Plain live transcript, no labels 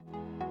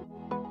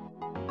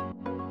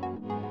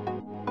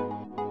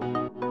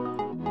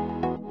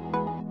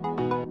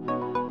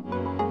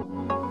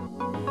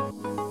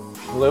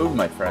Hello,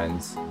 my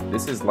friends.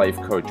 This is life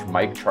coach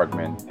Mike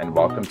Trugman, and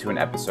welcome to an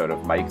episode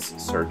of Mike's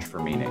Search for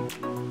Meaning.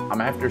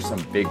 I'm after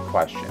some big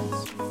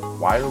questions.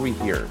 Why are we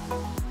here?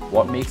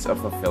 What makes a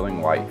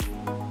fulfilling life?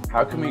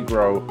 How can we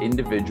grow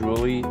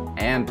individually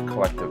and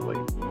collectively?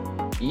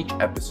 Each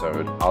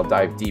episode, I'll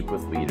dive deep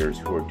with leaders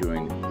who are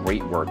doing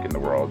great work in the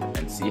world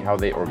and see how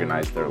they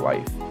organize their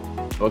life.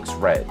 Books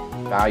read,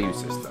 value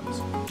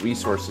systems,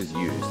 resources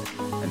used,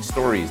 and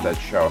stories that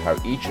show how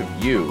each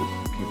of you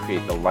can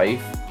create the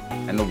life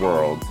and the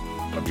world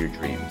of your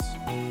dreams.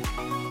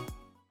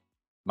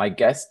 My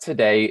guest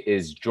today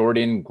is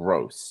Jordan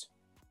Gross.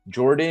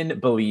 Jordan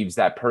believes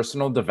that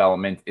personal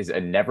development is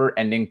a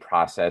never-ending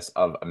process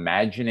of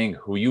imagining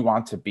who you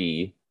want to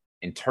be,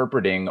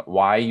 interpreting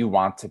why you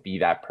want to be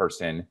that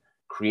person,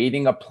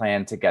 creating a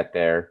plan to get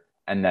there,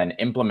 and then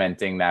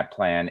implementing that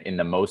plan in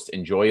the most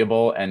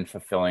enjoyable and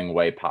fulfilling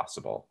way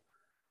possible.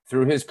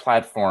 Through his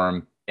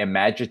platform,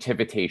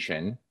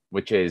 Imagitivitation,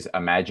 which is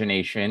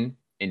imagination,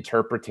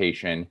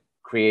 interpretation,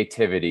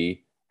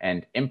 creativity,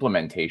 and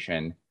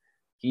implementation,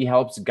 he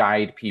helps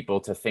guide people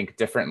to think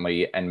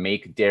differently and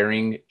make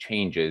daring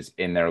changes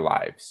in their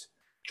lives.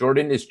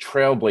 Jordan is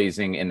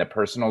trailblazing in the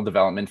personal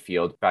development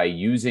field by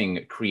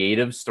using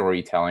creative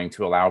storytelling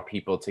to allow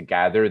people to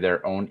gather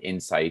their own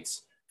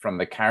insights from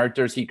the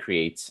characters he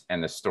creates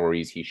and the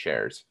stories he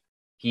shares.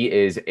 He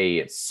is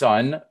a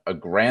son, a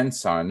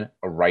grandson,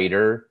 a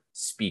writer,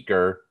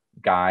 speaker,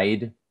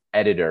 guide,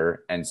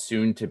 editor, and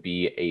soon to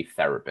be a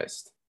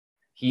therapist.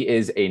 He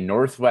is a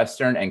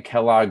Northwestern and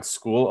Kellogg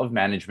School of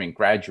Management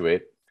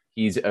graduate.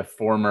 He's a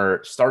former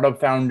startup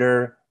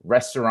founder,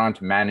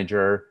 restaurant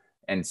manager,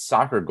 and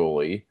soccer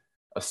goalie,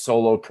 a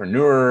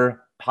solopreneur,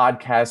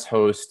 podcast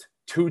host,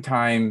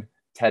 two-time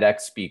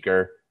TEDx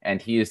speaker,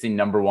 and he is the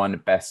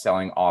 #1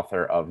 best-selling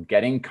author of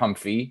Getting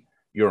Comfy,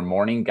 Your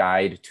Morning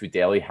Guide to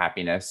Daily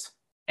Happiness,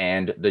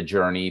 and The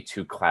Journey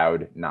to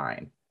Cloud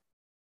 9.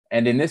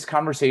 And in this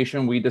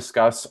conversation, we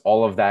discuss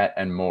all of that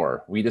and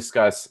more. We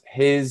discuss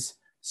his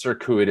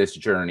circuitous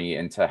journey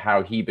into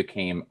how he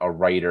became a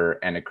writer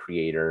and a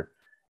creator.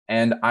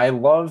 And I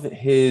love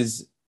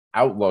his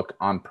outlook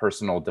on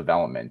personal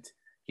development.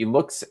 He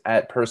looks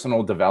at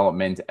personal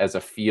development as a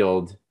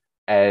field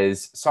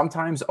as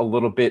sometimes a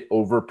little bit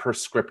over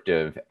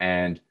prescriptive,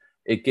 and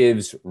it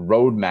gives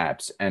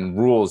roadmaps and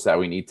rules that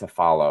we need to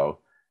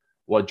follow.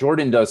 What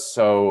Jordan does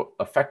so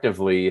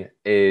effectively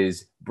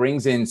is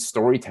brings in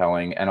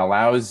storytelling and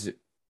allows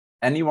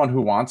anyone who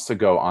wants to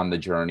go on the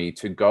journey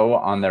to go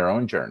on their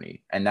own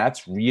journey. And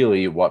that's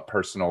really what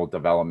personal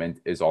development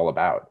is all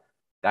about.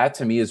 That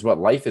to me is what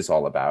life is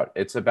all about.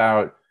 It's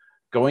about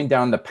going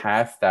down the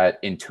path that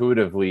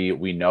intuitively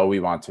we know we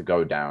want to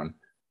go down.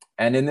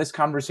 And in this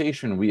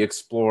conversation, we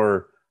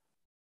explore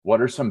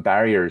what are some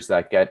barriers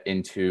that get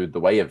into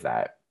the way of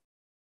that.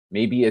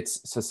 Maybe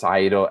it's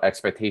societal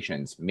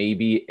expectations.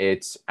 Maybe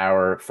it's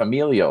our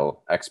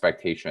familial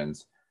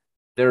expectations.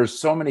 There's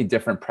so many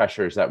different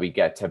pressures that we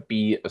get to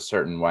be a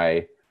certain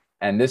way.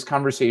 And this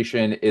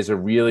conversation is a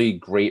really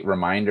great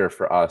reminder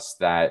for us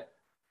that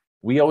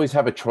we always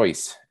have a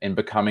choice in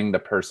becoming the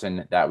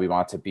person that we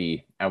want to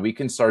be. And we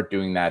can start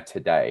doing that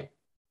today.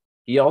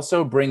 He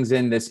also brings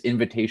in this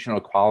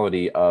invitational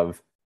quality of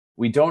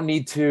we don't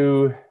need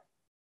to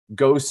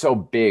go so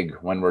big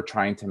when we're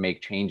trying to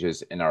make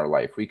changes in our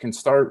life. We can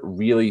start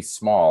really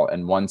small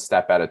and one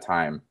step at a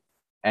time.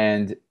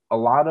 And a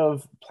lot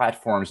of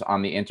platforms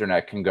on the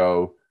internet can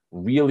go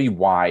really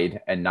wide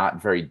and not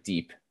very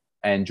deep.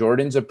 And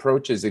Jordan's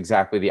approach is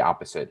exactly the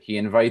opposite. He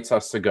invites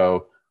us to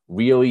go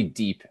really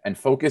deep and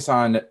focus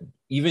on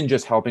even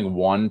just helping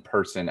one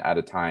person at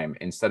a time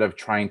instead of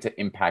trying to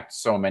impact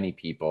so many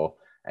people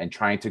and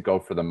trying to go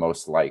for the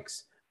most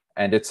likes.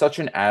 And it's such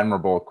an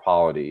admirable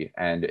quality,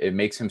 and it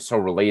makes him so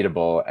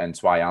relatable, and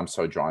it's why I'm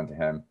so drawn to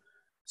him.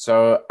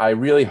 So I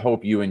really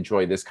hope you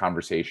enjoy this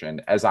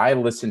conversation. As I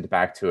listened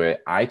back to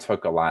it, I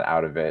took a lot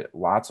out of it,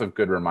 lots of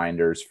good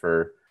reminders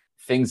for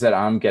things that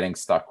I'm getting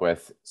stuck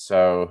with.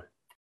 So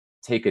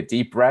take a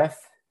deep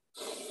breath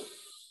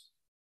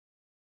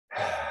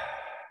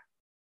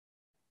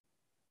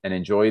and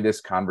enjoy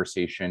this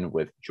conversation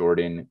with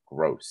Jordan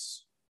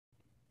Gross.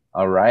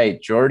 All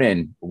right,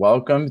 Jordan,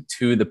 welcome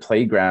to the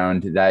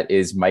playground that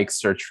is Mike's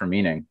Search for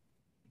Meaning.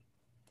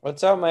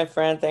 What's up, my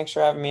friend? Thanks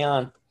for having me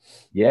on.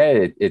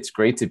 Yeah, it's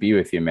great to be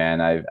with you, man.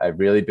 I've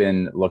really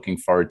been looking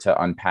forward to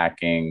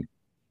unpacking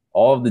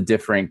all of the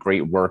different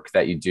great work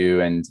that you do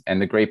and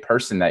the great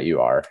person that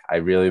you are. I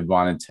really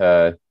wanted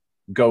to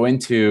go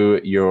into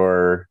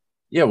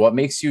what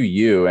makes you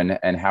you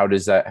and how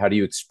do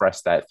you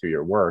express that through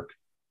your work?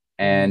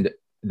 And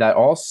that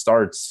all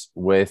starts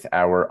with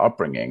our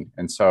upbringing.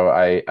 And so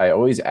I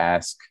always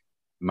ask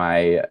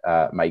my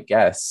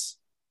guests,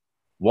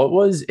 what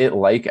was it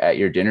like at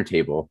your dinner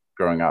table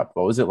growing up?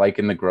 What was it like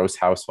in the Gross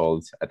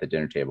household at the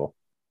dinner table?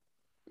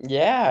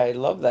 Yeah, I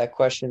love that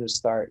question to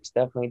start. It's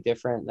definitely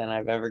different than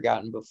I've ever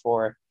gotten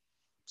before.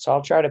 So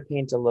I'll try to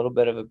paint a little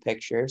bit of a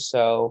picture.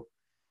 So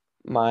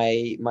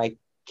my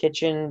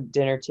kitchen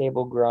dinner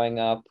table growing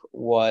up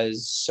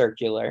was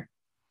circular,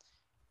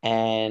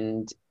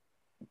 and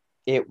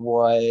it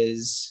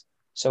was,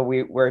 so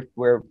we're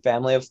a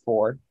family of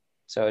four.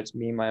 So it's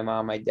me, my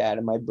mom, my dad,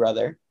 and my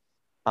brother.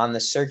 On the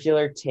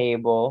circular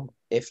table,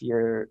 if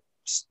you're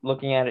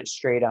looking at it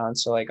straight on,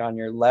 so like on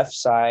your left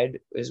side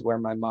is where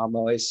my mom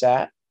always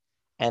sat.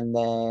 And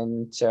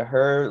then to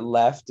her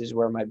left is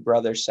where my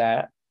brother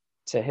sat.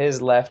 To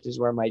his left is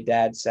where my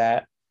dad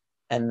sat.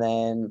 And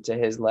then to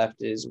his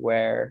left is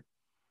where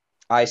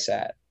I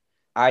sat.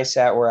 I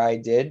sat where I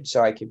did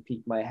so I could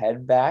peek my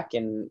head back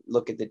and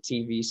look at the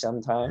TV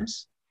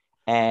sometimes.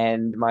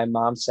 And my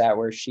mom sat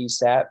where she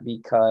sat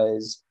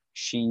because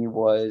she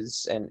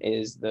was and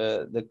is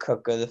the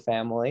cook of the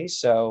family.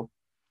 So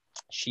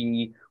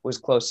she was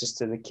closest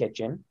to the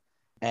kitchen.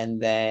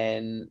 And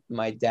then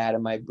my dad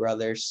and my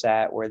brother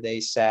sat where they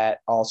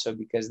sat also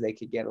because they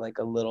could get like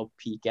a little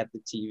peek at the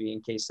TV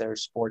in case there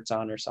was sports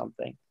on or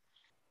something.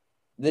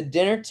 The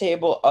dinner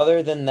table,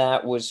 other than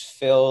that, was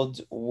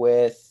filled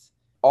with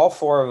all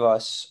four of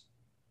us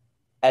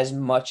as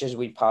much as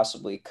we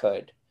possibly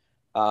could,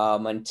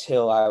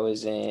 until I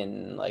was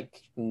in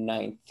like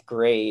ninth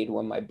grade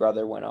when my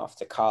brother went off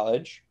to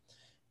college.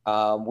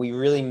 We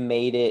really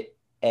made it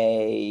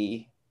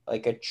a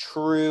like a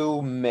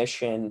true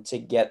mission to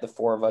get the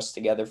four of us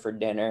together for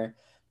dinner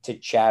to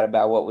chat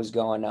about what was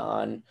going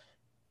on.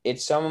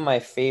 It's some of my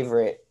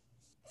favorite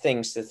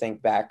things to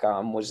think back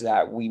on was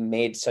that we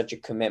made such a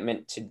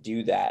commitment to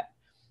do that.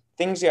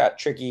 Things got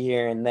tricky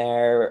here and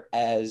there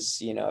as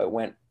it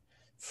went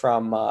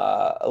from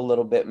a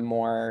little bit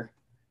more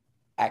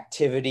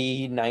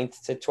activity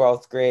ninth to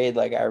 12th grade.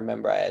 Like I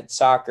remember I had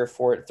soccer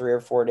for 3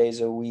 or 4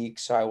 days a week,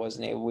 so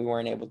we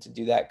weren't able to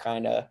do that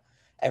kind of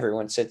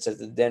everyone sits at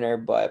the dinner.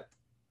 But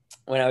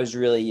when I was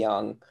really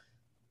young,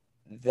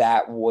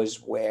 that was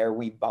where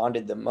we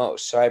bonded the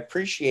most. So I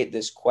appreciate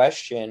this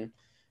question,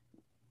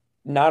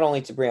 not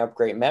only to bring up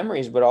great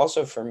memories, but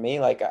also for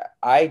me, like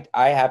I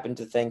happen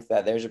to think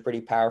that there's a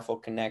pretty powerful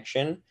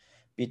connection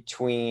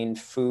between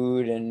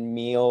food and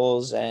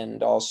meals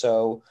and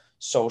also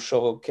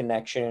social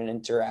connection and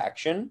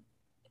interaction.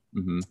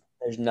 Hmm.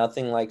 There's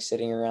nothing like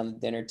sitting around the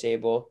dinner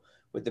table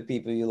with the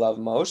people you love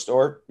most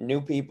or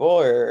new people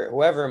or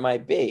whoever it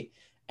might be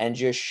and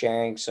just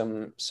sharing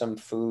some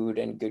food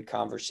and good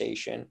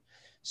conversation.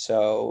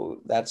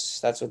 So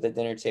that's what the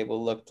dinner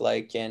table looked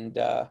like. And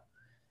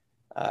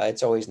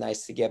it's always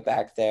nice to get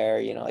back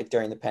there. Like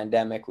during the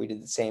pandemic, we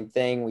did the same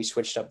thing. We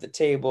switched up the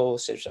table,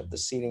 switched up the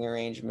seating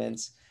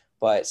arrangements,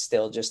 but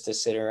still just to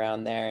sit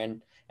around there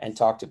and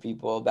talk to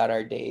people about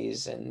our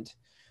days and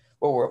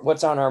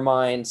what's on our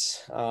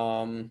minds.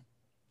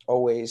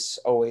 Always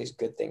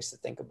good things to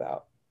think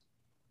about.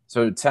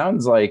 So it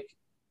sounds like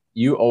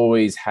you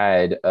always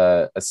had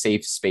a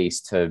safe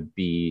space to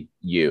be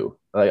you.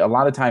 Like a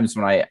lot of times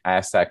when I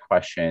ask that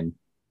question,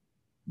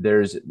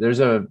 there's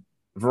a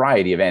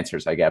variety of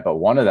answers I get, but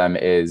one of them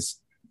is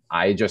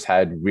I just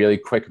had really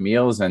quick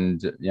meals,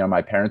 and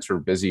my parents were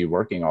busy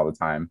working all the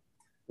time.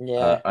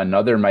 Yeah.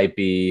 Another might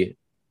be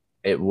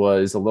it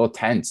was a little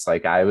tense,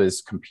 like I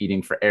was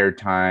competing for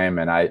airtime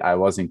and I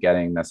wasn't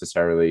getting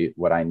necessarily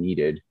what I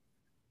needed.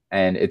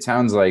 And it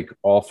sounds like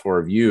all four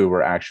of you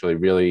were actually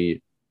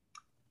really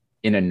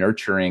in a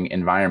nurturing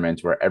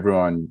environment where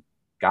everyone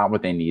got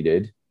what they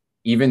needed,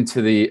 even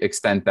to the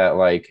extent that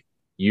like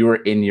you were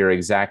in your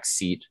exact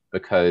seat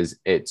because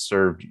it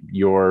served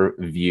your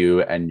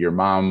view, and your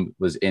mom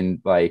was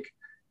in like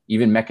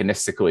even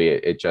mechanistically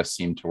it just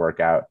seemed to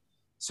work out.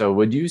 So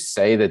would you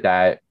say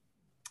that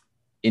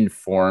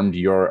informed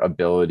your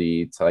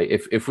ability to, like,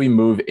 if we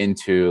move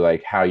into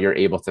like how you're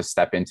able to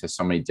step into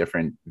so many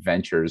different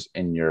ventures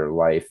in your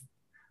life?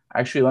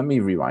 Actually, let me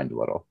rewind a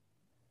little.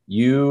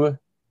 You,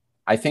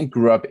 I think,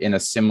 grew up in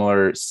a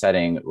similar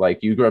setting.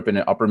 Like you grew up in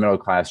an upper middle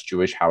class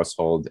Jewish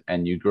household,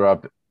 and you grew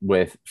up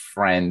with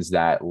friends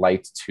that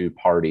liked to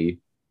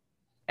party.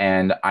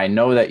 And I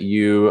know that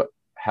you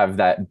have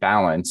that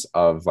balance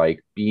of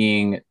like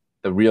being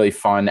the really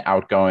fun,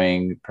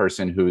 outgoing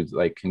person who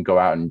like can go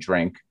out and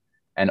drink,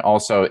 and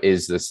also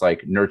is this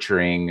like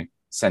nurturing,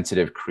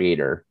 sensitive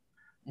creator.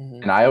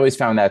 Mm-hmm. And I always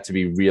found that to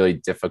be really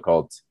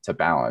difficult to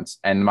balance.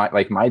 And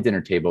my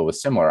dinner table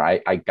was similar.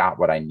 I got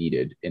what I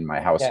needed in my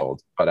Yeah.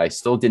 household, but I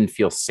still didn't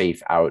feel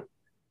safe out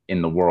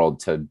in the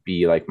world to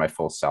be like my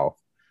full self.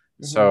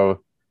 Mm-hmm.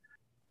 So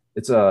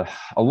it's a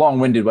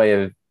long-winded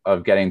way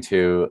of getting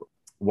to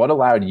what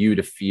allowed you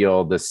to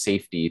feel the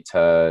safety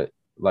to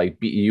like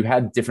be, you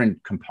had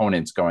different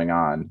components going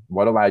on.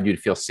 What allowed you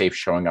to feel safe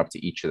showing up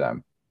to each of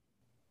them?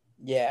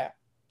 Yeah.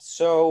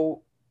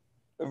 So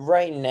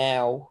right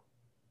now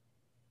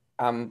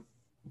I'm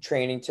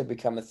training to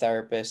become a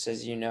therapist,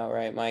 as you know,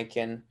 right, Mike?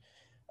 And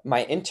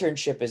my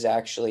internship is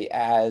actually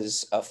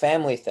as a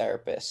family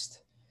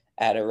therapist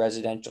at a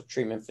residential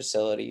treatment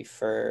facility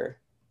for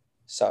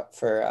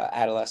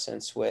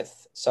adolescents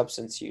with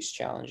substance use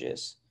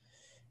challenges.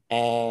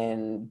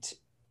 And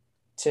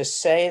to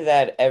say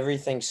that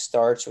everything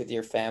starts with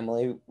your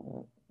family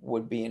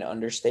would be an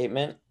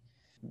understatement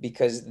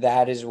because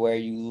that is where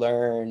you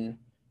learn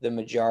the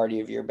majority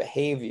of your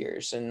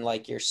behaviors. And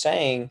like you're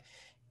saying,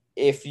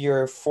 if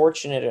you're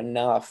fortunate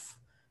enough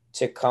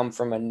to come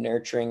from a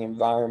nurturing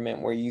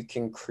environment where you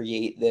can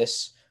create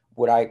this,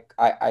 what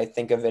I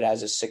think of it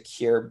as a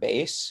secure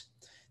base,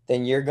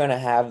 then you're going to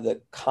have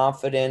the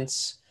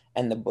confidence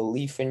and the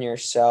belief in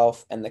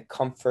yourself and the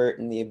comfort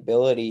and the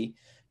ability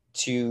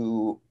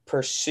to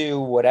pursue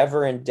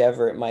whatever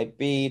endeavor it might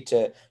be,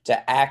 to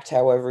act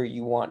however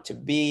you want to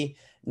be,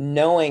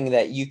 knowing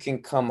that you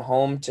can come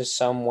home to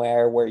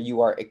somewhere where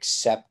you are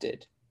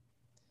accepted.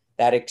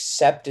 That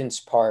acceptance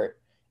part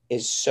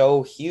is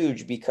so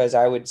huge, because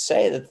I would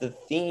say that the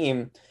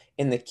theme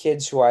in the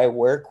kids who I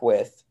work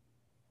with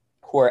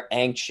who are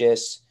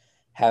anxious,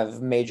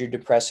 have major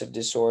depressive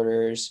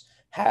disorders,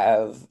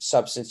 have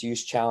substance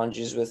use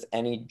challenges with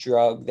any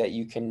drug that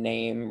you can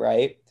name,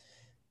 right?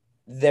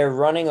 They're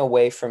running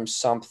away from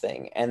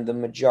something. And the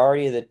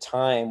majority of the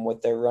time,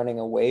 what they're running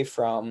away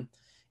from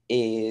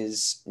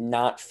is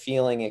not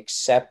feeling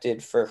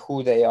accepted for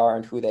who they are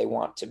and who they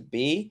want to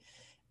be.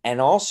 And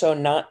also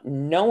not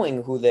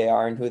knowing who they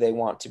are and who they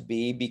want to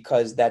be,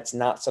 because that's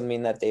not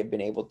something that they've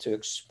been able to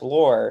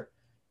explore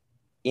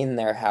in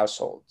their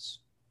households.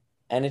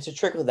 And it's a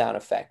trickle down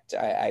effect.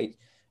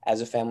 As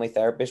a family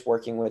therapist,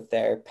 working with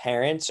their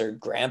parents or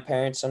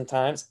grandparents,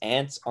 sometimes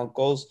aunts,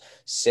 uncles,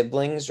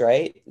 siblings,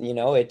 right?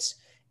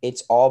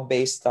 It's all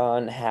based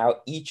on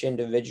how each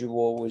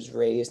individual was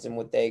raised and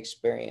what they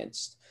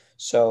experienced.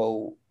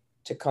 So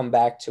to come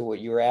back to what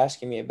you were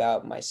asking me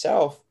about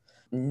myself,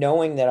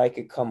 knowing that I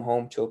could come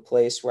home to a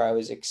place where I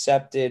was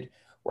accepted,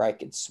 where I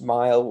could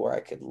smile, where I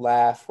could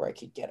laugh, where I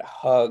could get a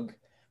hug,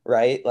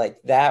 right?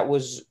 Like that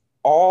was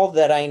all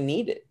that I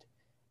needed.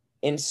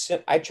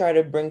 I try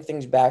to bring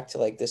things back to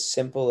like the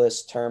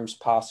simplest terms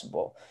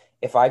possible.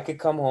 If I could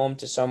come home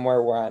to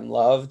somewhere where I'm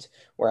loved,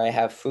 where I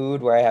have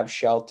food, where I have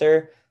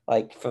shelter,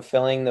 like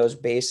fulfilling those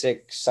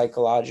basic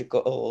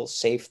psychological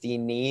safety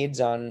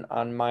needs on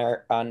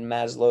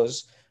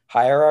Maslow's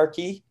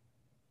hierarchy,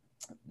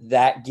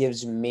 that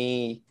gives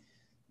me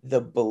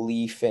the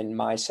belief in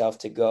myself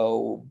to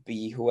go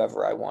be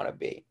whoever I want to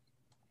be.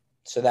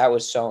 So that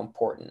was so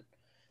important.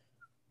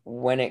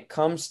 When it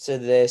comes to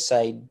this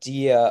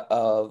idea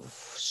of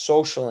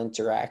social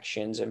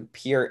interactions and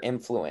peer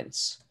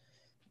influence,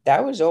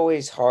 that was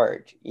always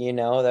hard.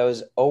 That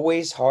was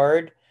always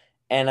hard.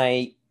 And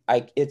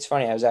it's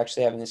funny. I was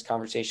actually having this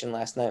conversation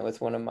last night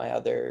with one of my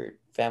other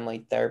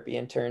family therapy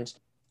interns.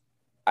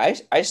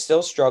 I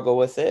still struggle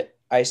with it.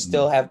 I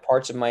still Mhm. have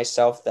parts of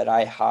myself that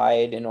I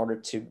hide in order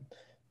to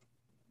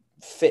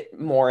fit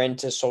more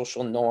into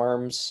social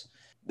norms,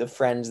 the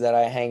friends that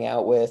I hang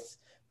out with.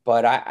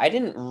 But I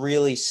didn't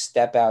really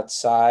step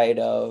outside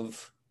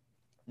of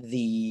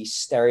the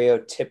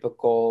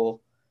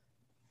stereotypical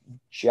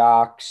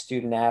jock,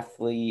 student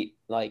athlete,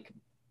 like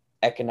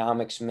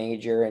economics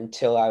major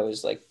until I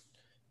was like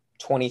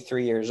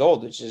 23 years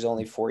old, which is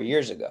only 4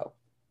 years ago.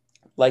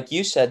 Like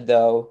you said,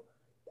 though,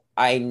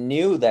 I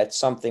knew that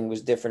something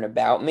was different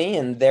about me,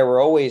 and there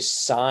were always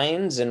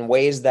signs and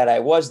ways that I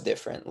was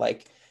different.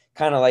 Like,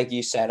 kind of like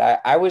you said,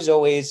 I was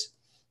always,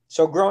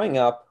 so growing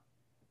up,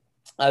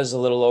 I was a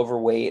little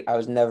overweight. I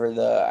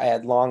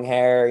had long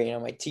hair,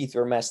 my teeth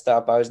were messed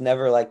up. I was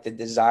never like the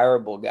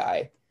desirable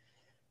guy.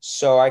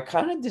 So I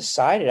kind of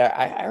decided,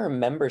 I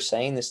remember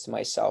saying this to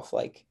myself,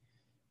 like,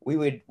 we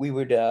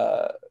would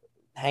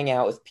hang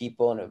out with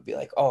people and it would be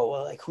like, oh,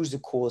 well, like who's the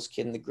coolest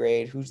kid in the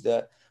grade? Who's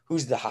the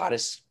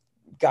hottest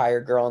guy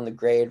or girl in the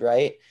grade,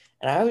 right?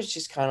 And I was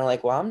just kind of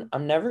like, well,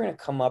 I'm never gonna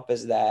come up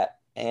as that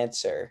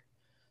answer.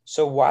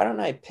 So why don't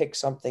I pick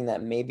something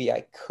that maybe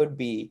I could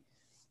be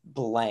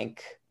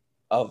blank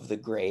of the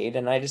grade?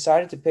 And I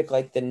decided to pick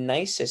like the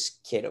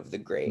nicest kid of the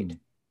grade.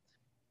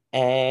 Mhm.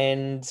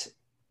 And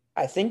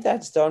I think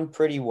that's done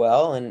pretty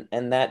well.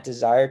 And that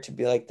desire to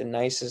be like the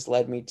nicest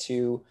led me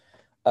to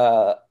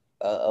uh,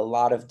 a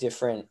lot of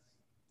different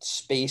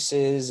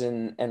spaces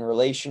and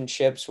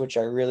relationships, which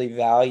I really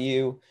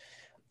value.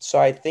 So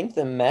I think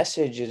the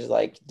message is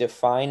like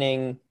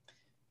defining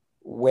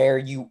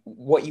what you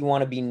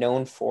want to be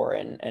known for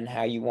and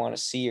how you want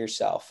to see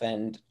yourself.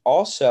 And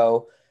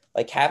also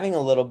like having a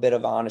little bit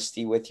of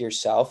honesty with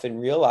yourself and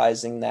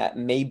realizing that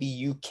maybe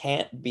you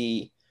can't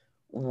be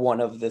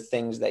one of the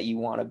things that you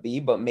want to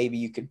be, but maybe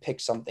you could pick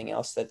something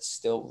else that's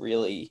still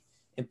really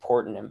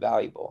important and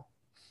valuable.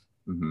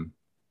 Mhm.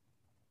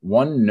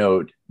 One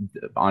note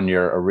on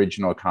your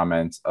original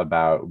comments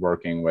about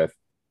working with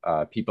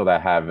people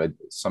that have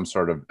some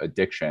sort of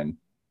addiction.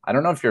 I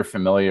don't know if you're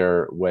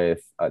familiar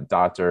with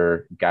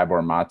Dr.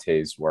 Gabor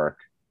Mate's work,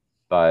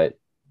 but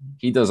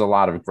he does a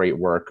lot of great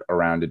work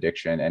around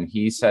addiction. And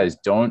he says,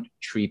 don't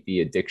treat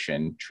the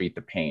addiction, treat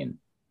the pain.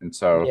 And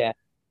so Yeah.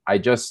 I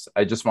just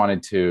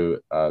wanted to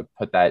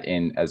put that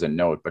in as a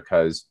note,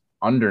 because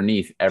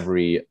underneath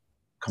every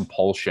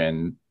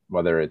compulsion,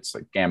 whether it's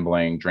like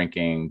gambling,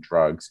 drinking,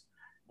 drugs,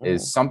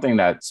 is Mhm. something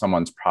that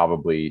someone's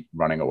probably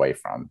running away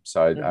from.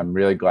 So I'm Mhm.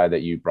 really glad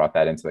that you brought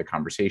that into the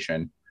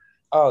conversation.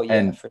 Oh yeah,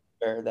 And for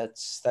sure.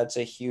 That's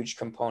a huge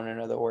component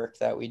of the work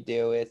that we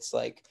do. It's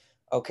like,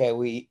 okay,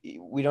 we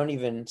don't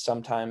even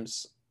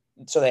sometimes,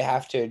 so they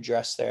have to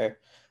address their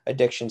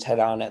addictions head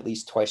on at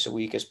least twice a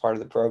week as part of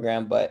the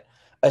program. But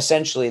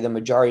essentially the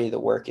majority of the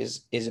work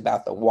is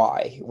about the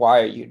why.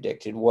 Why are you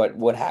addicted?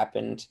 What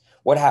happened?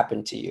 What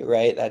happened to you,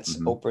 right? That's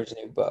Hmm. Oprah's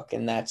new book,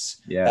 and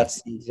Yeah.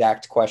 that's the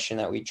exact question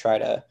that we try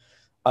to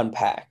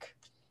unpack.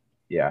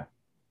 Yeah.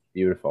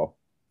 Beautiful.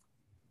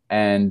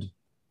 And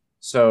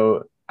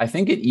so I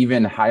think it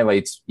even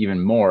highlights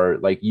even more,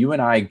 like you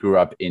and I grew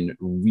up in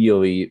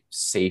really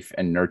safe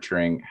and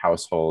nurturing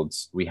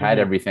households. We had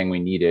Mhm. everything we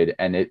needed,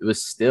 and it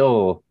was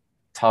still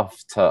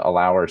tough to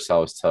allow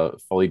ourselves to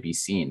fully be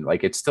seen.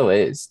 Like it still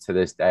is to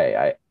this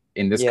day.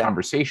 In this Yeah,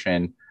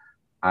 conversation,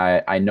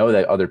 I know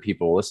that other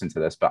people will listen to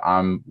this, but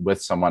I'm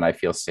with someone I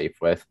feel safe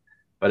with.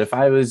 But if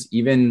I was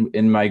even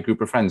in my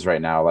group of friends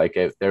right now, like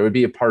if there would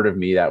be a part of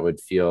me that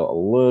would feel a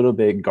little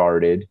bit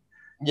guarded.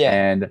 yeah,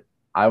 And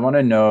I want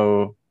to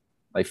know,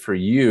 like for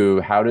you,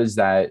 how did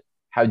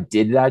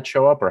that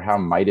show up, or how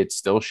might it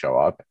still show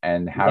up?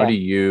 And how yeah, do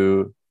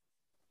you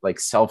like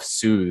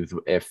self-soothe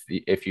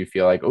if you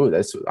feel like, oh,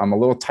 this I'm a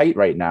little tight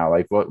right now?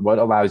 Like what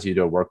allows you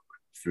to work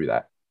through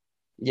that?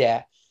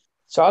 yeah.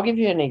 So I'll give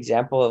you an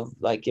example of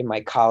like in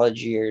my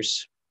college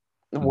years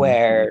Mm-hmm.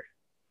 where,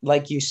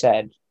 like you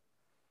said,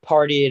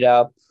 party it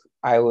up.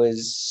 I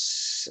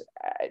was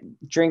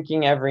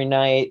drinking every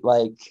night,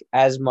 like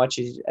as much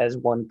as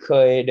one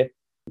could,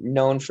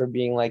 known for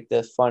being like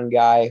the fun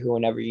guy who,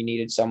 whenever you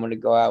needed someone to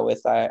go out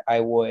with, I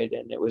would.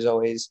 And it was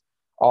always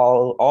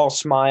all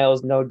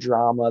smiles, no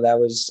drama. That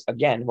was,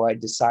 again, who I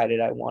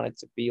decided I wanted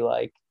to be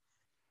like.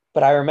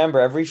 But I remember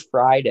every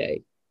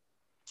Friday,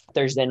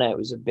 Thursday night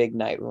was a big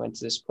night. We went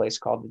to this place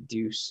called the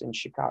Deuce in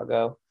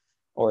Chicago,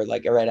 or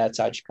like right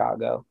outside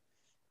Chicago.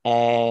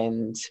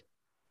 And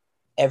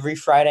every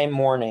Friday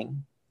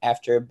morning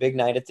after a big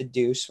night at the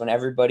Deuce, when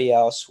everybody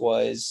else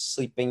was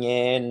sleeping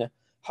in,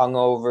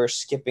 hungover,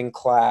 skipping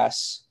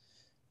class,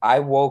 I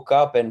woke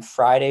up and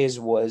Fridays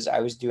was I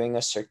was doing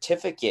a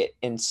certificate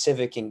in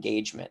civic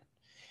engagement,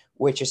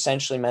 which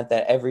essentially meant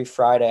that every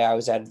Friday I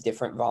was at a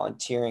different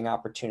volunteering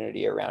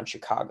opportunity around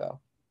Chicago.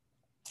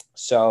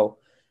 So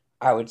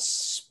I would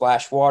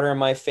splash water in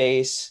my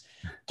face,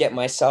 get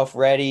myself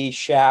ready,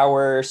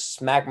 shower,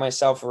 smack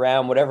myself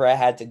around, whatever I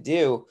had to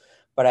do.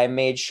 But I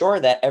made sure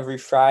that every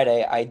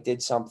Friday I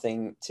did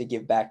something to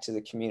give back to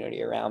the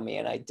community around me.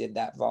 And I did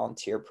that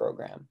volunteer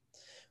program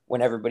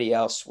when everybody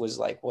else was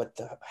like, what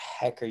the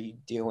heck are you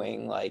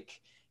doing? Like,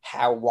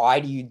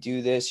 why do you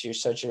do this? You're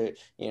such a,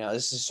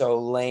 this is so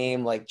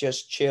lame. Like,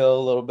 just chill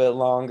a little bit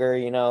longer,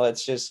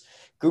 let's just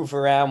goof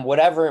around,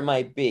 whatever it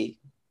might be.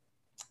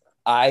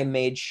 I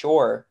made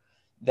sure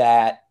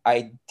that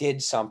I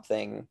did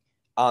something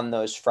on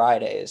those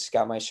Fridays,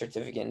 got my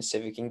certificate in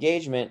civic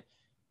engagement,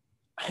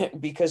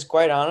 because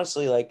quite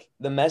honestly, like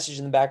the message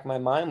in the back of my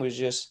mind was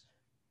just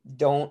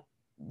don't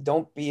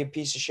don't be a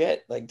piece of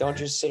shit. Like don't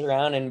just sit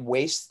around and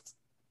waste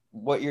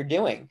what you're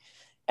doing.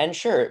 And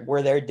sure,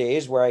 were there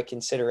days where I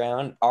can sit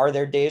around? Are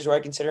there days where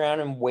I can sit around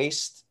and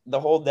waste the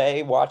whole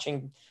day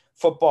watching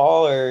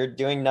football or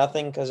doing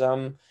nothing because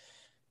I'm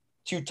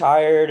too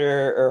tired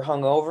or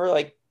hungover?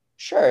 Like,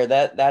 sure,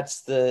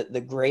 that's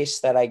the grace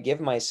that I give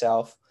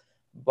myself,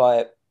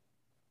 but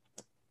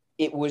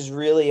it was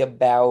really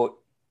about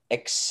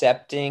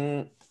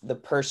accepting the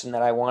person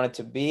that I wanted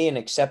to be and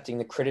accepting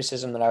the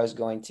criticism that I was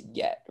going to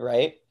get,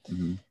 right?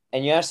 Mm-hmm.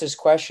 And you asked this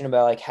question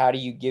about like how do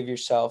you give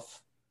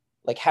yourself,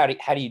 like how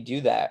do you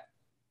do that?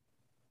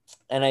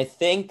 And I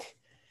think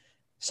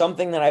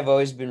something that I've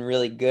always been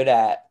really good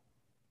at,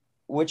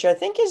 which I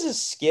think is a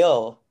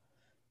skill,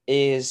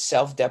 is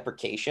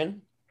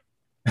self-deprecation.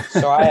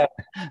 So I have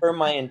for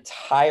my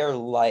entire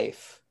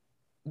life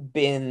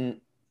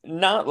been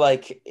not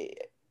like,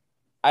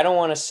 I don't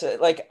want to say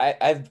like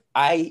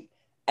I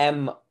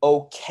am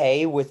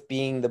okay with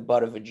being the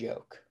butt of a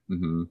joke.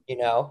 Mm-hmm. You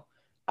know,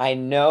 I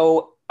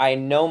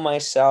know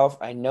myself.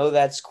 I know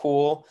that's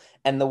cool.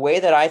 And the way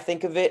that I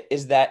think of it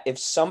is that if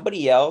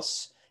somebody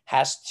else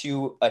has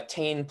to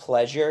attain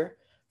pleasure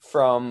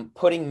from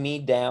putting me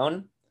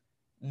down,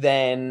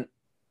 then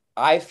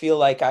I feel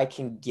like I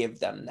can give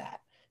them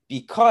that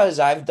because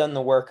I've done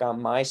the work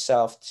on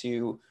myself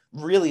to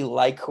really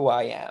like who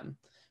I am.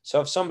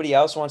 So if somebody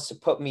else wants to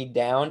put me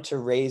down to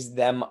raise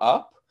them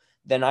up,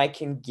 then I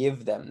can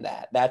give them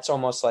that. That's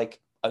almost like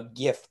a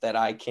gift that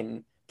I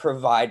can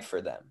provide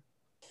for them.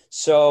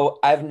 So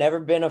I've never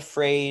been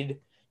afraid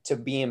to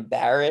be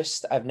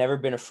embarrassed. I've never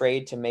been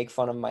afraid to make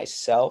fun of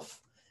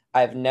myself.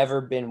 I've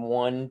never been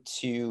one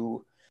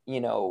to,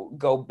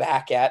 go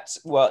back at,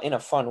 well, in a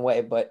fun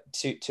way, but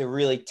to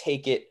really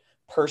take it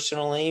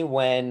personally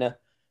when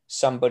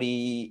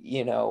somebody,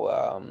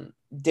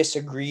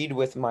 disagreed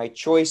with my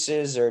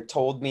choices or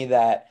told me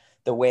that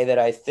the way that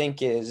I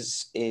think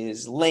is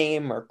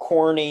lame or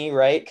corny,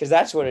 right? Because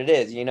that's what it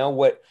is.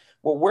 What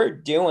we're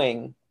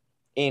doing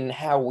in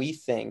how we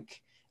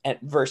think and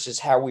versus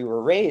how we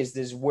were raised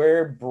is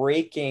we're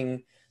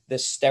breaking the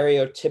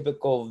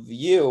stereotypical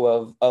view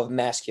of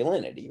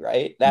masculinity,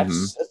 right? Mm-hmm.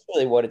 That's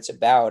really what it's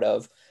about,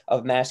 of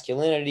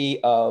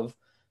masculinity, of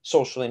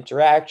social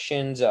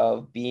interactions,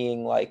 of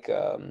being like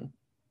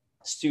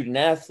student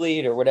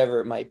athlete or whatever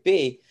it might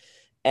be.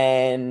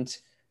 And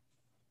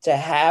to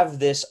have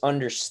this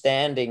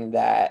understanding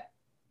that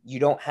you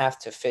don't have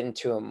to fit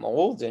into a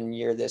mold and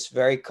you're this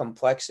very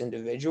complex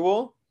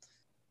individual,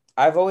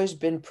 I've always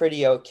been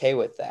pretty okay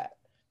with that.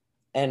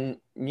 And,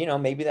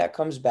 maybe that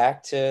comes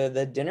back to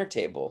the dinner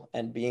table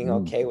and being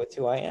Mm, okay with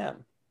who I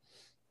am.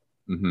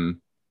 hmm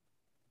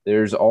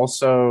there's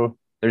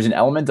an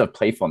element of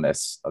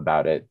playfulness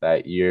about it,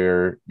 that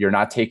you're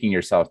not taking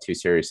yourself too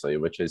seriously,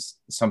 which is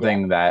Yeah.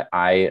 something that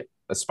I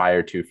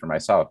aspire to for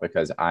myself,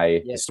 because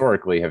I Yeah.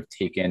 historically have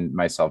taken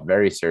myself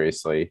very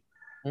seriously,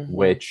 Mm-hmm.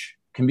 which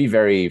can be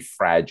very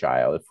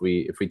fragile. If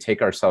we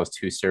take ourselves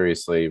too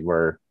seriously,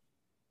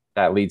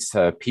 that leads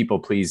to people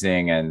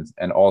pleasing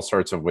and all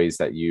sorts of ways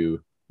that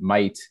you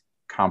might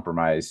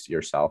compromise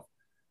yourself.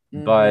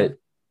 Mm-hmm. But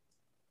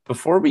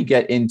before we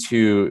get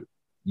into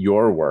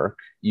your work,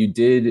 you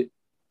did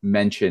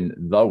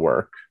mention the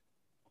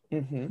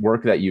Mm-hmm.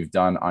 work that you've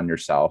done on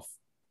yourself.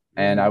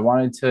 And I Mm-hmm.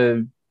 wanted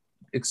to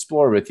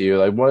explore with you,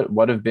 like,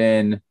 what have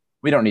been,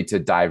 we don't need to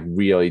dive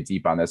really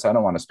deep on this. I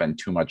don't want to spend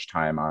too much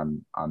time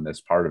on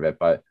this part of it,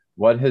 but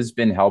what has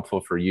been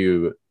helpful for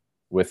you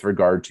with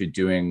regard to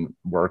doing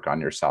work on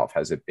yourself?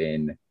 Has it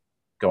been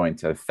going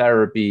to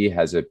therapy?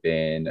 Has it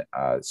been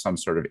some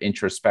sort of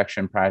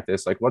introspection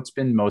practice? Like, what's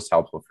been most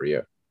helpful for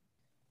you?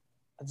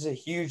 That's a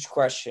huge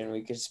question.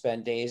 We could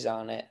spend days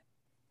on it.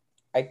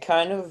 I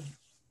kind of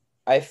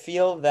I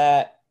feel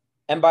that,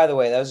 and by the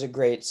way, that was a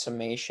great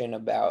summation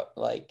about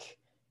like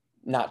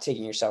not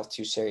taking yourself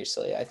too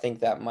seriously. I think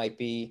that might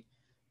be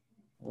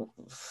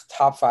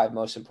top five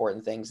most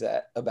important things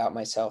that about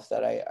myself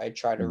that I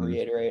try to Mm-hmm.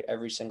 reiterate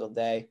every single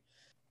day.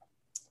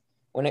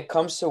 When it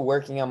comes to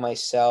working on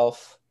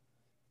myself,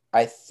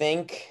 I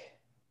think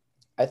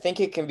I think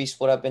it can be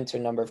split up into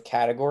a number of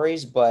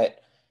categories, but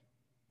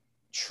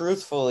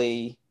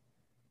truthfully,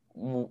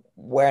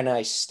 when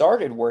I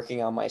started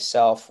working on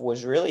myself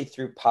was really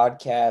through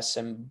podcasts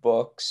and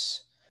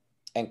books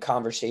and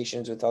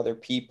conversations with other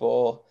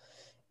people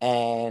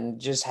and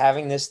just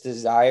having this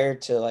desire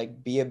to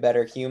like be a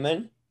better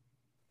human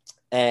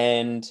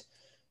and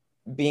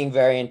being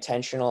very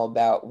intentional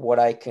about what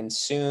I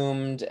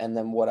consumed and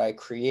then what I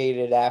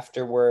created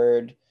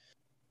afterward.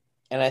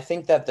 And I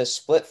think that the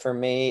split for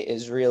me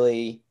is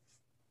really,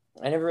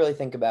 I never really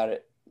think about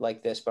it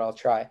like this, but I'll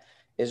try,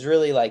 is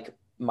really like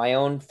my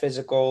own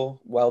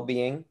physical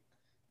well-being,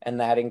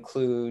 and that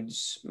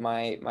includes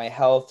my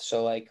health.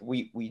 So like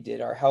we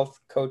did our health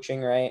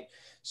coaching, right?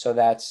 So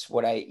that's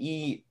what I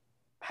eat,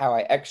 how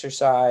I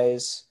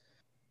exercise,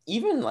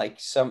 even like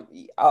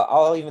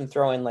I'll even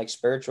throw in like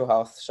spiritual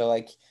health. So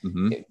like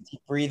Mm-hmm.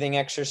 deep breathing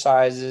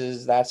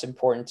exercises, that's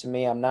important to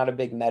me. I'm not a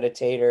big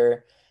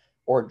meditator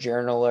or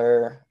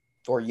journaler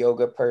or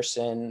yoga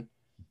person.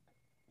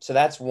 So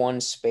that's one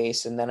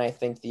space. And then I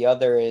think the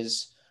other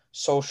is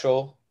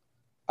social,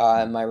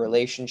 my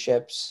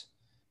relationships,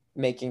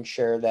 making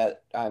sure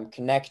that I'm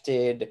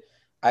connected.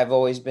 I've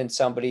always been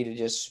somebody to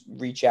just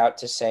reach out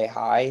to say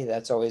hi.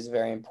 That's always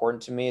very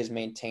important to me, is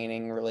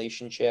maintaining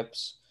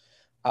relationships.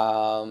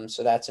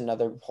 So that's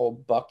another whole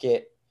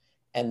bucket.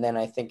 And then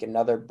I think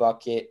another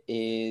bucket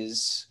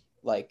is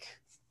like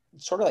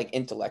sort of like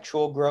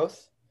intellectual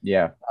growth.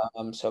 Yeah.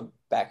 So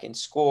back in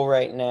school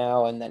right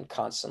now, and then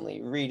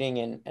constantly reading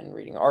and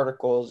reading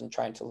articles and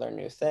trying to learn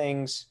new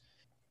things.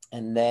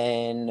 And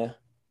then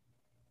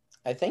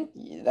I think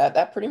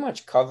that pretty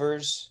much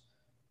covers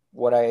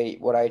what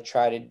I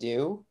try to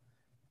do.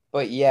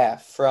 But yeah,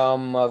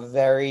 from a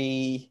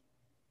very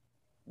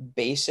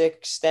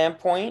basic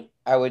standpoint,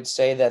 I would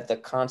say that the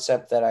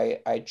concept that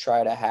I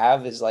try to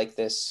have is like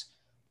this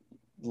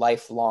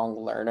lifelong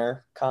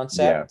learner Yeah.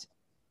 concept,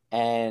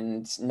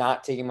 and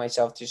not taking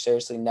myself too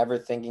seriously, never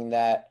thinking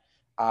that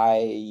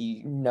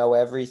I know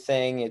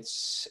everything.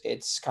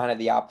 It's kind of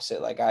the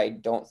opposite. Like I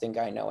don't think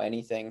I know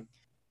anything.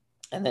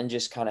 And then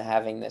just kind of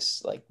having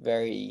this like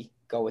very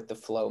go with the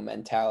flow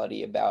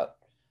mentality about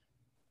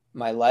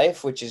my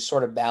life, which is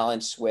sort of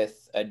balanced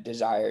with a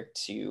desire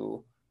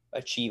to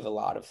achieve a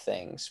lot of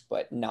things,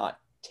 but not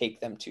take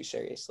them too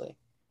seriously.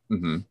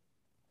 Mm-hmm.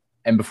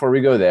 And before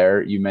we go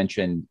there, you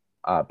mentioned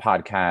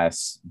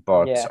podcasts,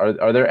 books. Yeah.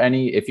 Are there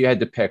any, if you had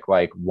to pick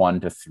like one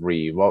to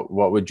three, what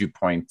would you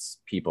point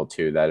people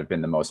to that have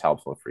been the most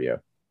helpful for you?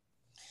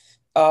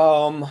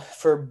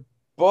 For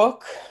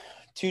book,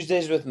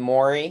 Tuesdays with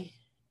Maury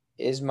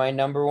is my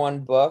number one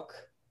book.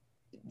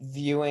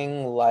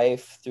 Viewing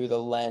life through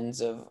the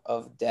lens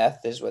of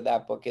death is what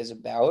that book is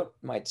about.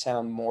 Might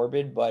sound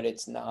morbid, but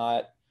it's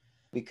not,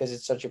 because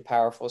it's such a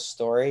powerful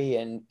story,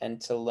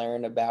 and to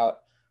learn about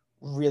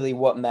really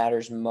what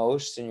matters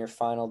most in your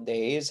final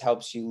days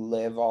helps you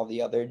live all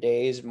the other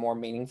days more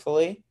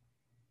meaningfully.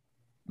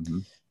 Mm-hmm.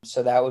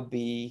 So that would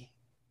be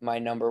my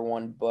number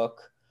one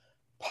book.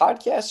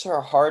 Podcasts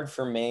are hard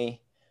for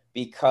me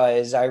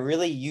because I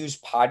really use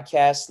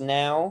podcasts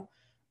now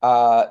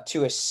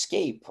to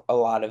escape a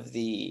lot of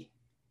the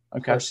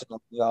Okay.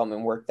 personal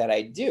development work that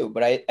I do.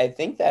 But I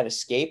think that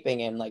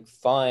escaping and like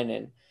fun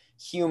and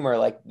humor,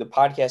 like the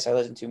podcast I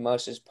listen to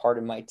most is Part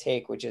of My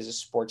Take, which is a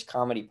sports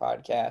comedy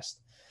podcast.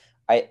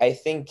 I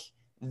think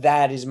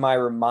that is my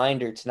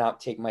reminder to not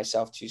take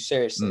myself too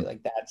seriously. Mm,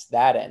 Like that's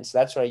that end. So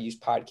that's what I use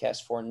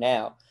podcasts for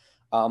now.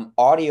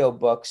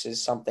 Audiobooks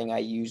is something I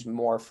use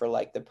more for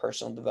like the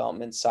personal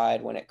development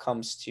side when it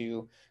comes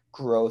to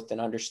growth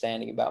and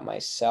understanding about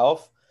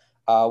myself.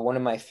 One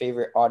of my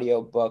favorite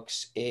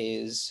audiobooks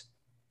is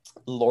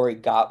Lori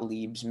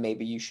Gottlieb's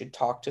Maybe You Should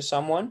Talk to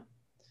Someone,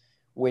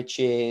 which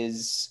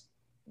is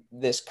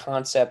this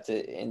concept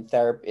in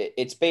therapy.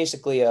 It's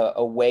basically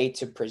a way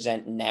to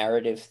present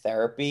narrative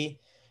therapy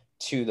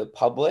to the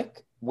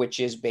public, which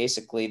is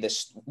basically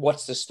this: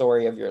 what's the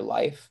story of your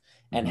life,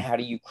 and mhm. how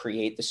do you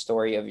create the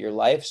story of your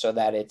life so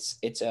that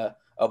it's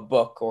a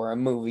book or a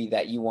movie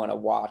that you want to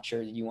watch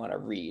or you want to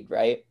read,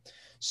 right?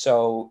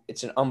 So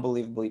it's an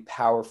unbelievably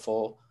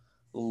powerful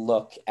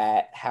look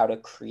at how to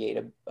create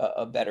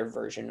a better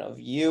version of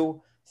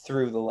you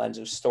through the lens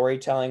of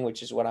storytelling,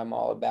 which is what I'm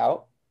all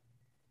about.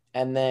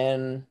 And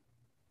then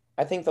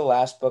I think the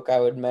last book I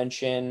would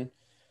mention,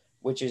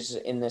 which is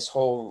in this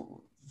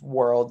whole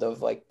world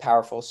of like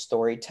powerful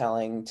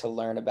storytelling to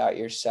learn about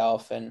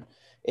yourself, and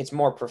it's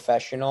more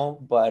professional,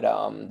 but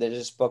there's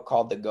this book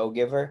called The Go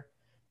Giver,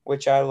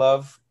 which I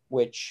love,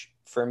 which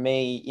for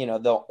me,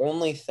 the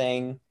only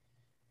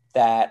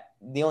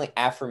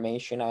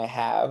affirmation I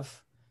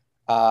have,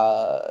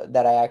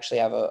 that I actually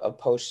have a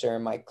poster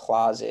in my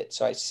closet,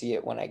 so I see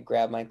it when I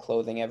grab my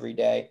clothing every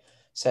day,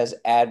 says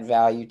add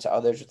value to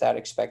others without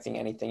expecting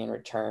anything in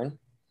return.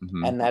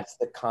 Mhm. And that's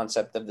the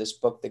concept of this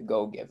book, The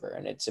Go Giver.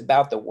 And it's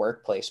about the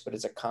workplace, but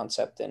it's a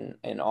concept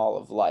in all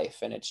of life.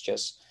 And it's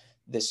just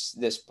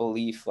this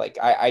belief, like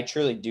I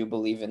truly do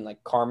believe in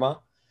like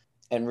karma.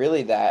 And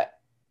really that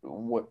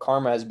what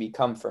karma has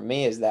become for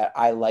me is that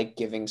I like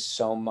giving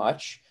so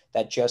much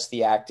that just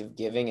the act of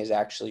giving is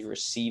actually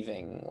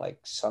receiving like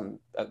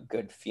a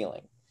good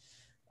feeling.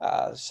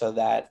 So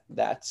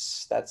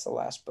that's the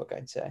last book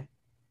I'd say.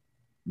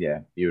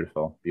 Yeah,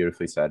 beautiful.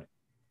 Beautifully said.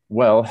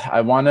 Well,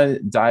 I want to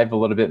dive a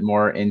little bit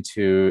more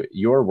into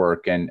your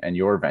work and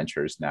your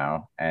ventures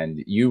now.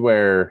 And you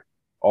wear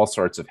all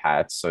sorts of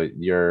hats. So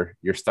you're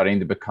studying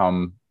to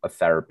become a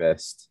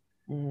therapist.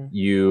 Mhm.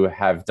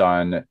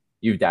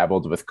 You've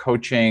dabbled with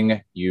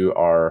coaching, you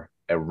are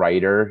a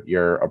writer,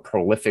 you're a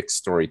prolific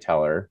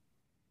storyteller.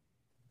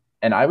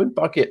 And I would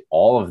bucket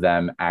all of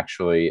them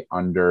actually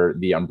under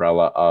the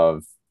umbrella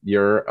of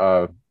you're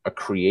a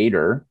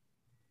creator,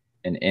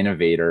 an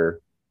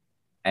innovator,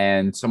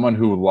 and someone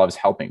who loves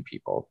helping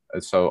people.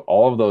 So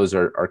all of those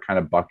are kind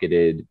of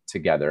bucketed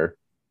together.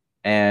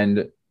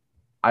 And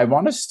I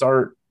want to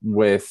start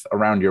with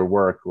around your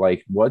work.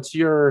 Like, what's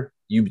you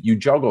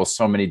juggle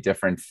so many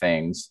different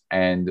things.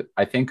 And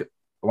I think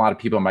a lot of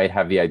people might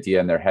have the idea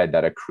in their head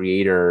that a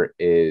creator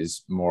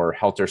is more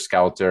helter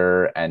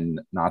skelter and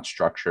not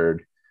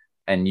structured.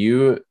 And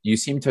you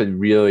seem to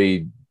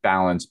really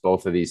balance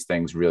both of these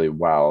things really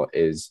well,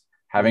 is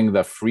having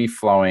the free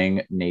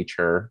flowing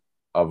nature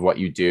of what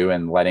you do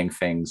and letting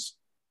things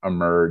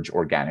emerge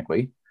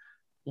organically,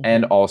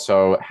 and Mhm.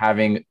 also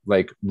having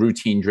like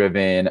routine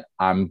driven,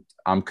 I'm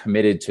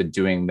committed to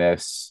doing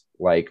this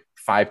like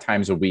 5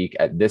 times a week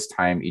at this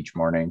time each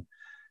morning.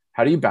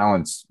 How do you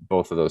balance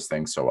both of those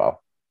things so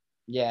well?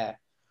 Yeah.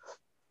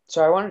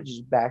 So I want to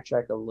just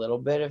backtrack a little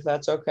bit, if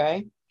that's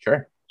okay,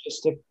 Sure.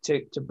 just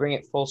to bring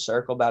it full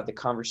circle about the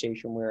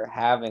conversation we were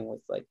having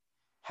with like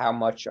how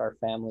much our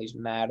families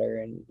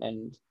matter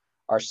and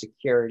our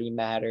security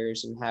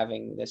matters and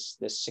having this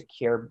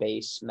secure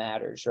base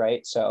matters,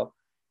 right? So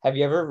have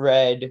you ever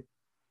read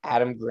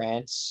Adam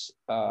Grant's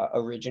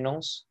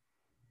Originals?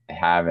 I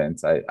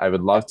haven't. I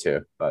would love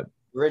to, but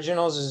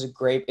Originals is a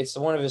great, it's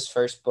one of his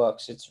first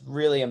books. It's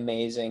really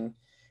amazing.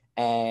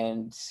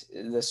 And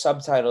the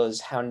subtitle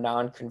is How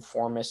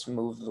Nonconformists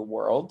Move the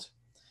World.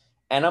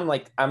 And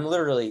I'm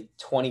literally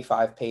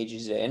 25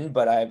 pages in,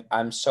 but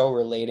I'm so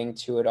relating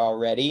to it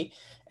already.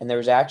 And there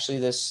was actually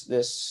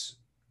this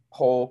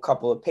whole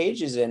couple of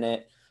pages in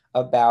it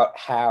about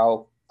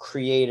how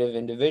creative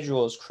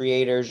individuals,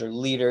 creators or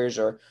leaders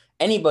or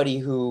anybody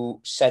who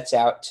sets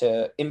out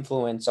to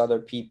influence other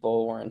people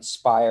or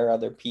inspire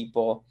other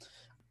people,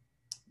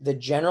 the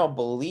general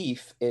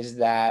belief is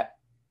that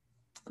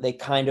they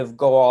kind of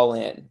go all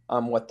in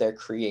on what they're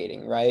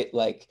creating, right?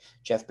 Like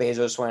Jeff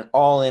Bezos went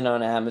all in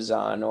on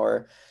Amazon,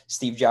 or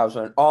Steve Jobs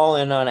went all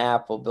in on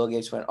Apple, Bill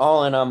Gates went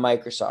all in on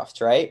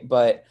Microsoft, right?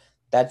 But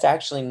that's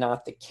actually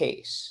not the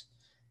case.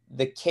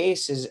 The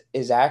case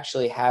is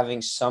actually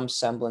having some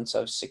semblance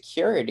of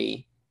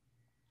security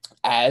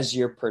as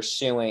you're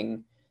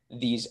pursuing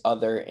these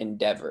other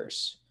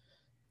endeavors.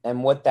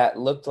 And what that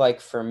looked like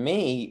for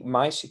me,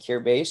 my secure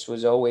base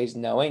was always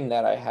knowing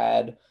that I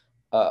had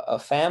a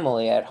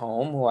family at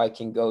home who I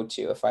can go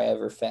to if I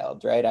ever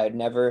failed, right? I'd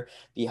never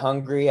be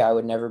hungry. I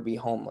would never be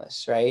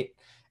homeless, right?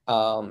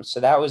 So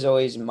that was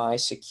always my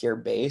secure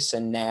base.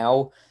 And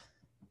now,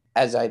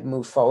 as I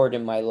move forward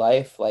in my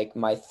life, like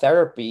my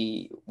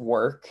therapy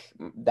work,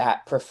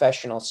 that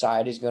professional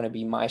side is going to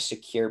be my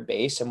secure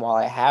base. And while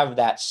I have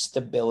that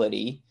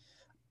stability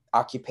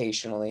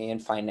occupationally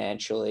and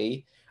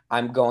financially,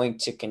 I'm going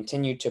to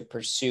continue to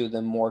pursue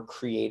the more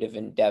creative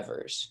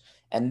endeavors.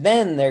 And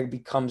then there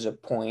becomes a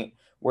point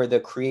where the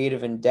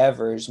creative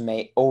endeavors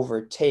may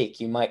overtake.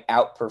 You might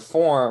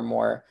outperform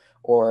or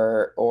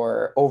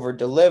over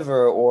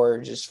deliver, or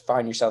just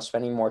find yourself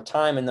spending more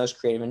time in those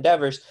creative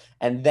endeavors.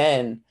 And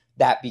then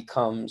that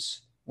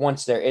becomes,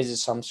 once there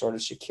is some sort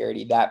of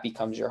security, that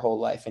becomes your whole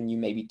life, and you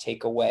maybe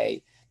take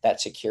away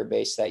that secure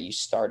base that you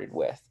started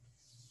with.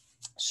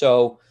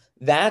 So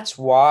that's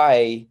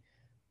why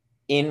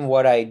in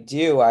what I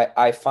do,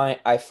 I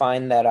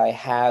find that I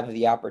have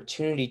the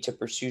opportunity to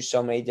pursue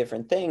so many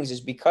different things,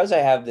 is because I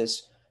have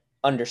this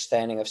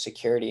understanding of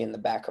security in the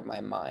back of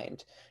my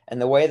mind. And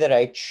the way that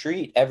I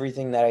treat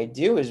everything that I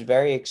do is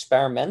very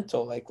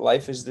experimental. Like,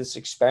 life is this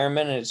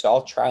experiment, and it's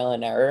all trial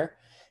and error.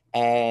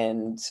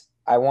 And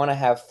I want to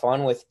have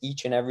fun with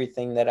each and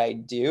everything that I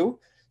do.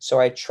 So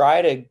I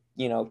try to,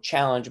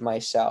 challenge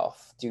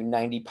myself, do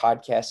 90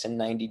 podcasts in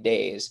 90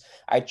 days.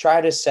 I try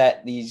to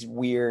set these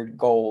weird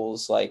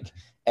goals, like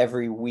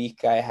every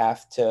week I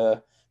have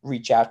to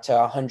reach out to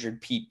 100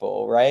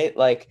 people, right?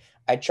 Like,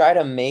 I try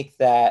to make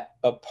that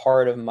a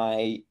part of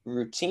my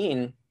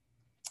routine.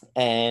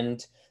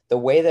 And the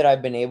way that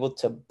I've been able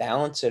to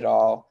balance it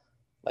all,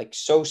 like,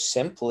 so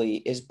simply,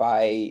 is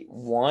by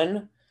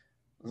one,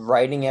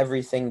 writing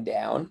everything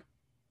down.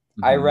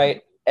 I Mm-hmm.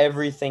 write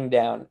everything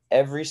down.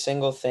 Every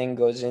single thing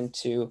goes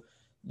into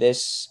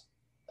this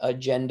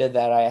agenda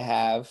that I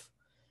have.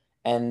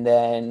 And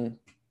then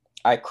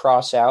I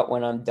cross out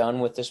when I'm done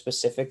with the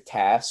specific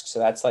task. So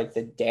that's like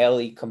the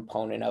daily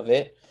component of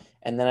it.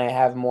 And then I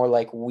have more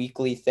like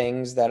weekly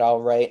things that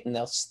I'll write, and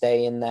they'll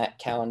stay in that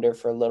calendar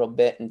for a little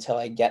bit until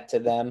I get to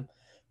them.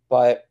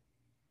 But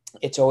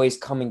it's always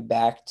coming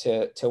back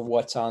to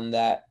what's on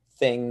that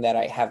thing that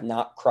I have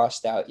not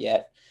crossed out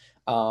yet.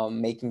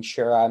 Making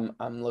sure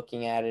I'm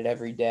looking at it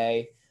every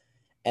day.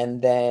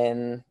 And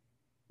then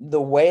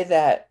the way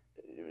that,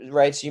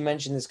 right, so you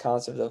mentioned this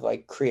concept of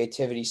like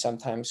creativity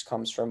sometimes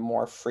comes from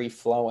more free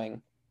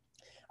flowing.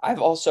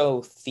 I've also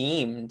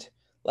themed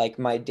like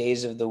my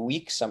days of the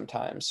week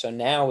sometimes. So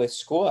now with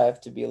school, I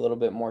have to be a little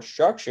bit more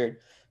structured.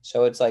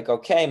 So it's like,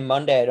 okay,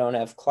 Monday I don't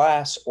have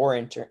class or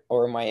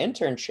my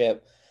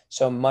internship.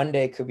 So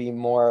Monday could be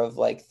more of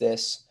like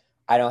this,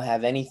 I don't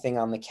have anything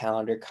on the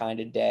calendar kind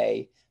of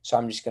day. So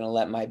I'm just going to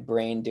let my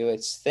brain do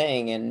its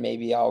thing, and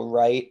maybe I'll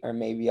write, or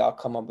maybe I'll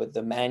come up with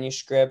the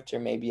manuscript, or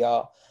maybe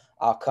I'll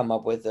come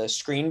up with a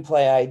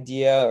screenplay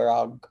idea, or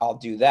I'll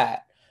do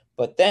that.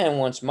 But then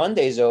once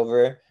Monday's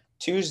over,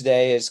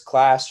 Tuesday is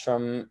class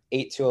from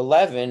 8 to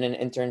 11, and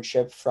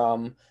internship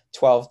from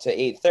 12 to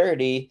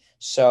 8:30.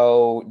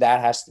 So that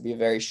has to be a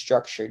very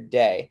structured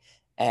day.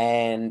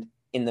 And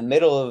in the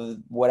middle of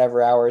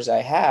whatever hours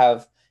I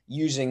have,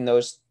 using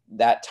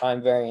that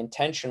time very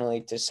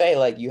intentionally to say,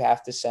 like, you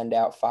have to send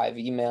out 5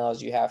 emails,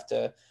 you have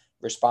to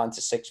respond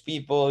to 6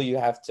 people, you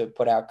have to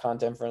put out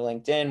content for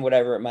LinkedIn,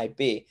 whatever it might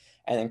be,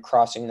 and then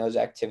crossing those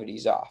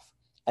activities off.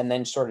 And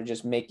then sort of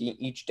just making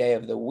each day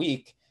of the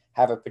week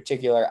have a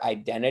particular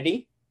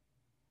identity,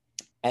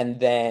 and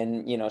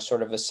then,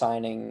 sort of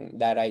assigning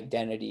that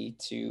identity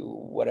to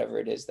whatever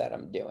it is that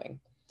I'm doing.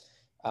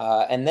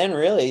 And then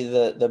really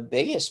the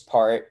biggest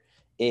part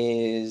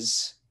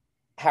is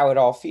how it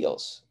all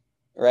feels,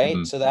 right?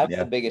 Mm-hmm. So that's the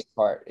Yeah. biggest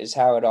part, is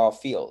how it all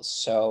feels.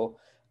 So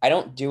I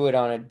don't do it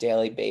on a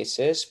daily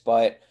basis,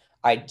 but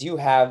I do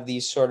have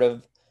these sort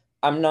of,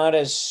 I'm not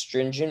as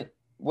stringent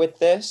with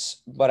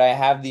this, but I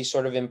have these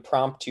sort of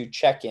impromptu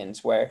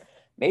check-ins where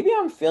maybe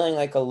I'm feeling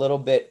like a little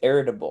bit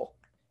irritable,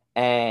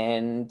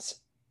 and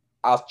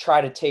I'll try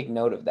to take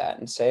note of that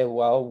and say,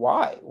 well,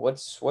 why?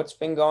 What's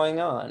been going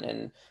on?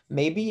 And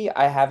maybe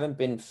I haven't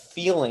been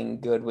feeling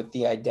good with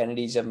the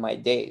identities of my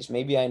days.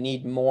 Maybe I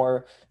need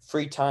more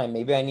free time.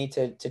 Maybe I need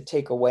to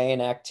take away an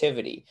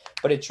activity.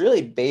 But it's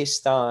really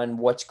based on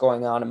what's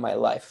going on in my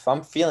life. If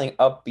I'm feeling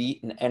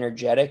upbeat and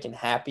energetic and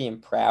happy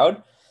and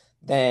proud,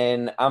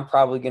 then I'm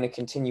probably going to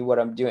continue what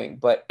I'm doing.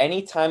 But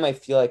anytime I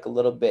feel like a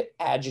little bit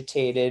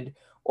agitated,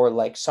 or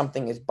like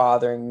something is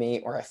bothering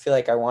me, or I feel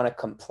like I want to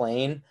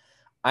complain,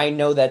 I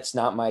know that's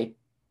not my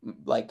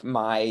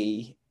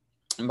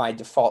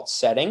default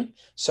setting.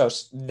 So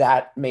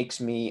that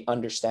makes me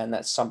understand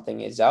that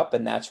something is up,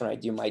 and that's when I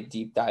do my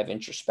deep dive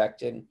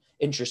introspection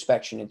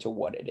into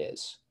what it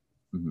is.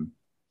 Mm-hmm.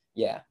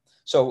 Yeah.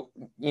 So,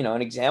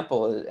 an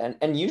example,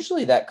 and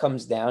usually that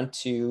comes down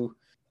to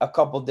a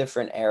couple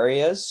different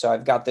areas. So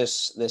I've got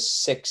this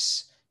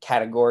 6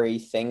 category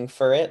thing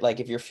for it. Like,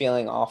 if you're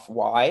feeling off,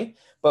 why?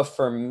 But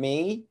for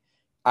me,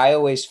 I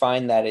always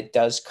find that it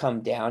does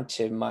come down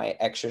to my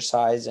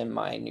exercise and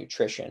my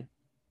nutrition.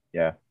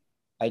 Yeah.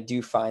 I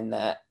do find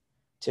that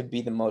to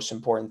be the most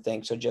important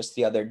thing. So just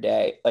the other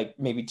day, like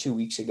maybe 2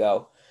 weeks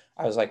ago,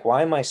 I was like,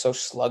 why am I so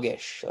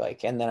sluggish?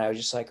 Like, and then I was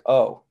just like,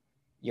 oh,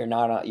 you're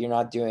not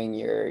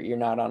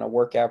on a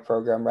workout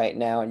program right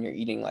now, and you're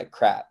eating like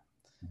crap.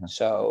 Mhm.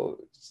 So,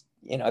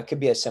 it could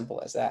be as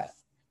simple as that.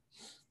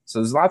 So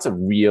there's lots of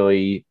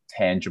really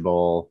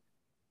tangible,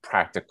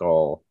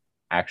 practical,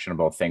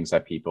 actionable things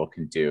that people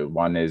can do.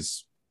 One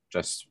is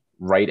just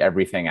write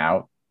everything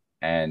out.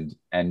 And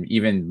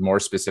even more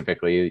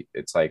specifically,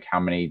 it's like how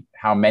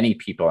many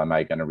people am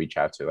I going to reach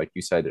out to? Like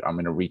you said, I'm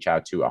going to reach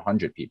out to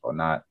 100 people,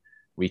 not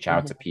reach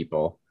out to Mhm.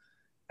 people.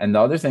 And the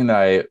other thing that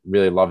I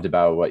really loved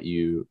about what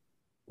you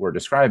were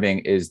describing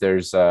is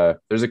there's a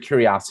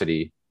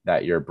curiosity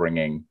that you're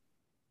bringing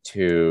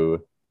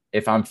to,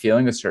 if I'm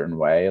feeling a certain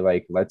way,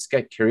 like let's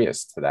get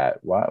curious to that.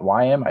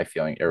 Why am I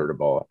feeling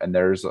irritable? And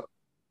there's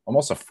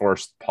almost a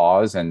forced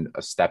pause and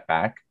a step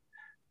back.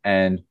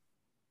 And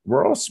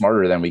we're all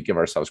smarter than we give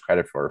ourselves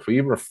credit for. If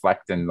we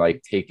reflect and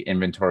like take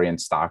inventory and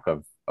stock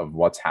of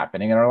what's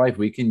happening in our life,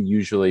 we can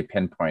usually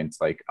pinpoint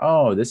like,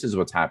 oh, this is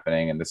what's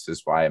happening, and this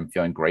is why I'm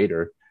feeling great,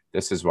 or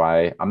this is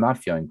why I'm not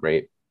feeling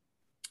great.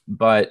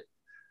 But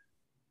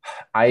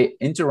I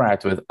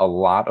interact with a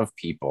lot of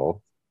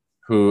people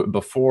who,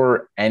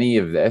 before any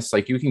of this,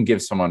 like you can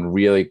give someone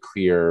really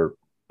clear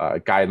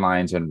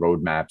guidelines and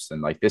roadmaps,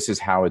 and like this is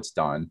how it's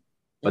done.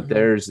 But Mhm.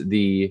 there's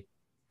the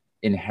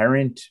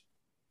inherent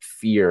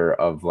fear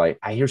of like,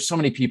 I hear so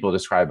many people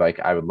describe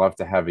like, I would love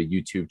to have a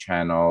YouTube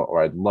channel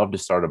or I'd love to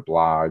start a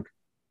blog,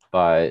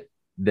 but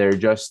they're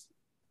just,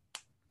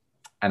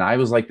 and I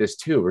was like this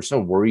too. We're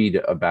so worried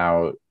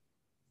about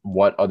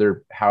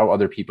how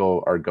other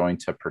people are going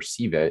to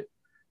perceive it,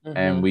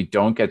 and Mhm. we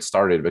don't get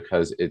started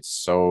because it's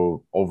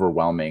so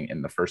overwhelming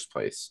in the first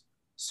place.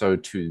 So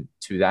to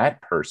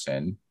that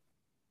person,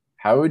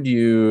 how would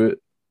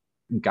you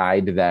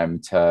guide them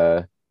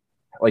to,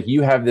 like,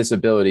 you have this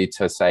ability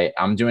to say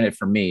I'm doing it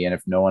for me, and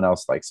if no one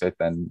else likes it,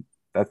 then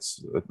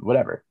that's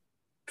whatever.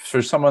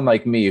 For someone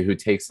like me who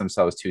takes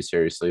themselves too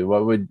seriously,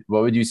 what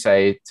would you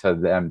say to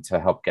them to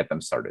help get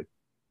them started?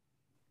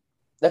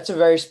 That's a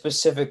very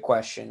specific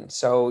question.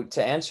 So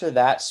to answer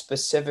that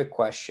specific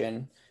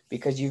question,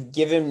 because you've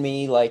given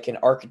me like an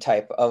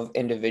archetype of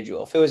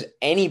individual. If it was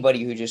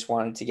anybody who just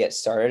wanted to get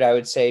started, I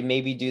would say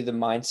maybe do the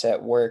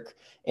mindset work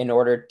in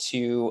order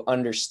to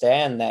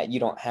understand that you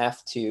don't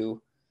have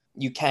to,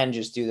 you can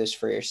just do this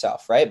for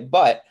yourself, right?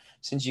 But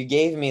since you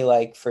gave me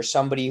like for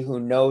somebody who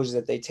knows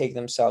that they take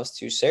themselves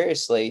too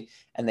seriously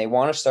and they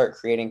want to start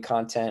creating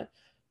content,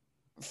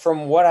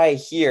 from what I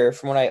hear,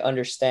 from what I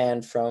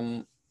understand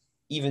from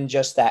even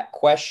just that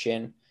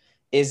question,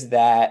 is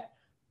that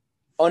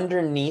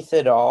underneath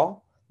it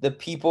all, the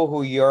people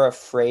who you're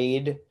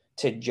afraid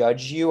to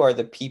judge you are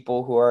the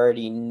people who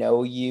already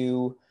know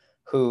you,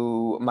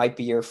 who might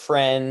be your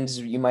friends.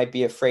 You might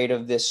be afraid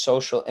of this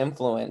social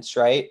influence,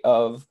 right?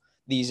 Of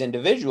these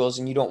individuals,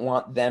 and you don't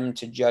want them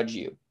to judge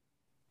you.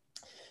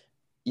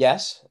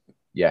 Yes.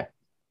 Yeah.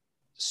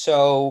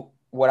 So,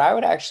 what I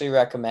would actually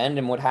recommend,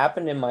 and what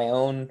happened in my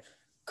own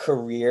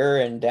career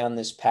and down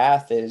this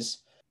path, is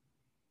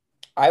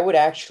I would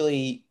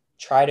actually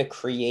try to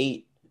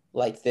create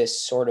like this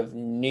sort of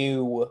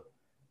new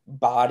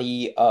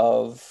body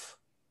of,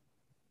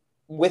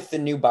 with the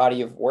new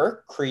body of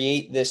work,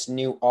 create this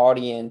new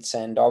audience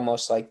and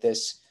almost like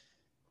this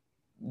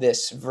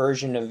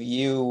version of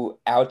you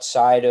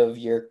outside of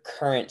your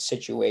current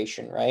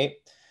situation, right?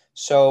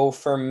 So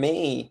for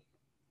me,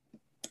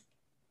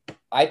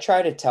 I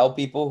try to tell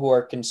people who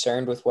are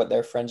concerned with what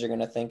their friends are going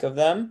to think of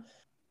them.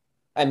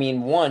 I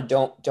mean, one,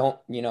 don't,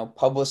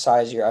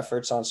 publicize your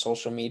efforts on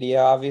social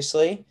media,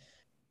 obviously.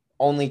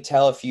 Only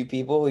tell a few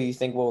people who you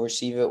think will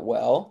receive it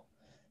well,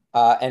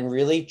 and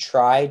really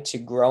try to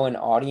grow an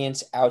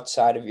audience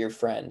outside of your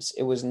friends.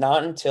 It was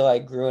not until I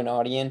grew an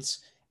audience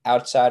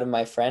outside of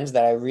my friends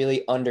that I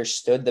really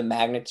understood the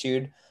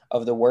magnitude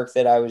of the work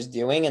that I was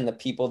doing and the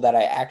people that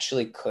I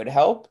actually could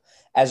help,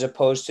 as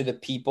opposed to the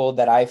people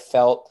that I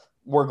felt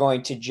were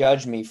going to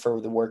judge me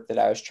for the work that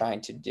I was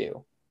trying to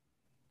do.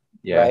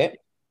 Yeah. Right.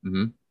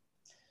 Hmm.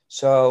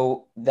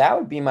 So that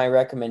would be my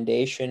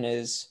recommendation,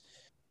 is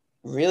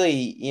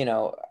really,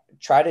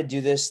 try to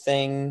do this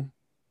thing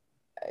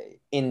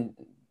in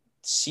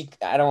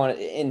I don't want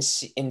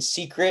to in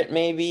secret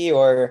maybe,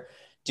 or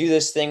do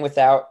this thing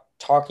without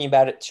talking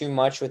about it too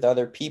much with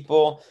other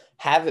people.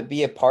 Have it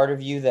be a part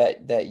of you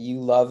that you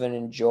love and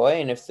enjoy.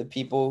 And if the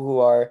people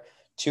who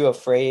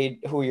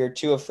you're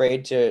too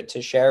afraid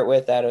to share it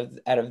with out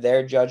of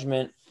their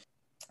judgment,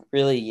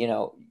 really, you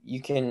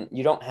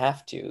don't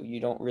have to. You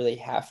don't really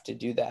have to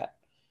do that.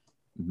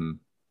 Hmm.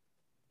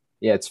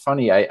 Yeah, it's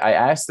funny. I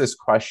asked this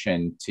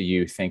question to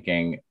you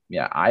thinking,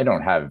 yeah, I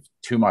don't have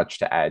too much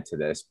to add to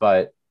this,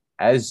 but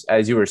as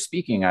you were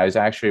speaking, I was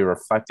actually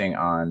reflecting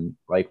on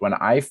like when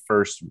I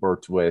first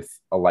worked with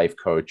a life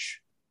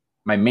coach,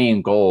 my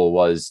main goal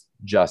was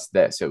just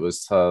this. It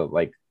was to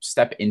like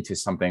step into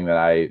something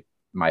that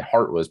my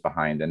heart was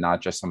behind, and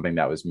not just something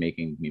that was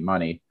making me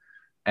money.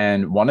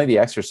 And one of the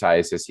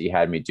exercises he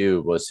had me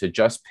do was to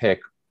just pick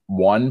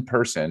one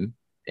person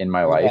in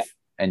my Yeah. life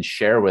and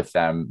share with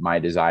them my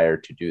desire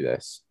to do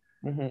this.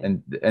 Hmm.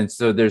 And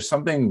so there's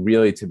something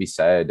really to be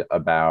said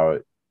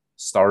about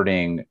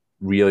starting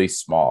really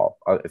small.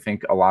 I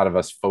think a lot of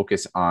us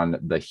focus on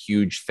the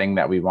huge thing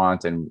that we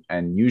want,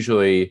 and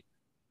usually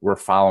we're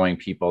following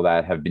people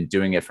that have been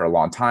doing it for a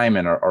long time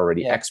and are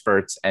already Yeah.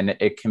 experts, and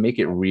it can make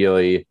it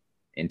really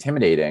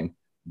intimidating.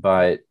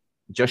 But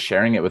just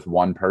sharing it with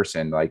one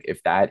person, like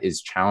if that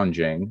is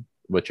challenging,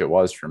 which it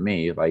was for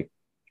me, like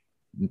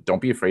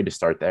don't be afraid to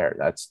start there.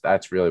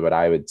 That's really what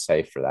I would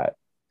say for that.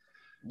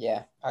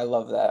 Yeah, I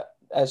love that.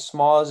 As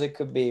small as it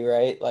could be,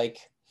 right? Like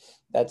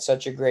that's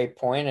such a great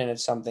point, and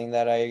it's something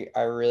that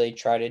I really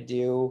try to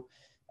do.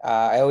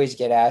 I always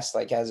get asked,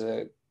 like, as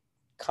a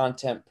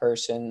content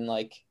person,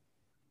 like,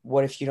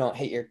 what if you don't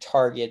hit your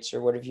targets,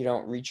 or what if you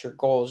don't reach your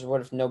goals, or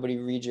what if nobody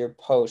reads your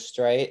post,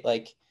 right?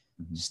 Like,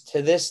 Mhm.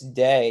 to this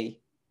day,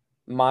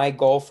 my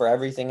goal for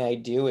everything I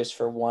do is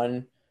for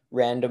one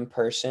random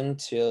person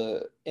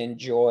to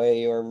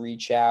enjoy or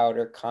reach out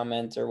or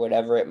comment or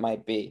whatever it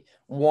might be.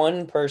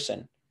 One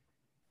person.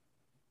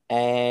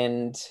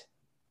 And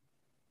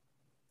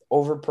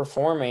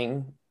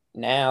overperforming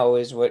now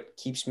is what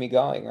keeps me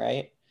going,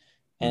 right?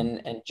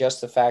 Mhm. And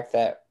just the fact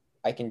that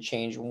I can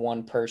change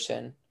one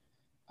person,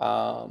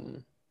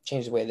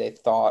 change the way they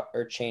thought,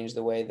 or change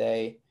the way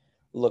they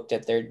looked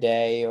at their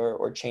day,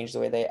 or change the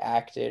way they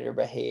acted or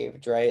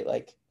behaved, right?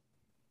 Like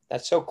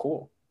that's so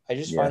cool. I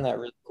just Yeah. find that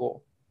really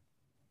cool.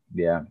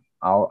 Yeah.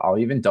 I'll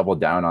even double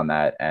down on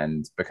that.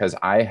 And because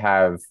I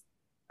have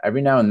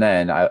every now and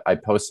then I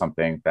post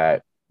something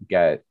that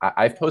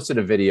I've posted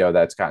a video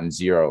that's gotten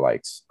 0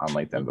 likes on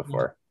LinkedIn Hmm.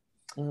 before.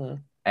 Hmm.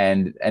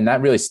 And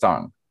that really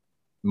stung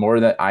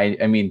more than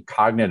I mean,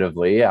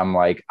 cognitively, I'm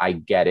like, I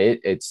get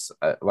it. It's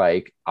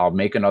like, I'll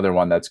make another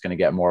one that's going to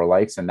get more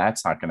likes, and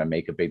that's not going to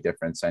make a big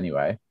difference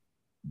anyway.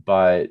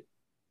 But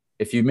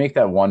if you make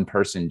that one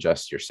person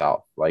just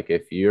yourself, like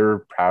if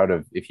you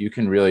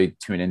can really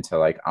tune into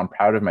like, I'm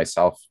proud of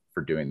myself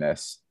for doing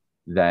this,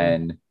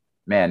 then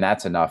man,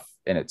 that's enough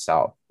in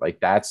itself. Like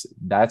that's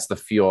the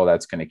fuel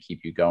that's going to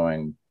keep you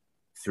going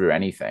through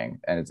anything.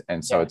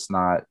 And so Yeah. it's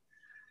not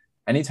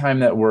anytime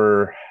that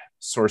we're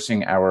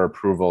sourcing our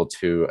approval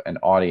to an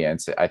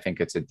audience, I think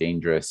it's a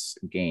dangerous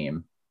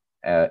game.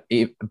 But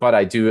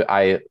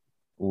I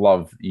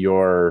love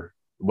your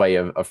way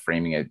of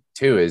framing it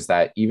too, is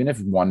that even if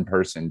one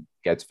person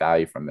gets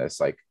value from this,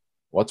 like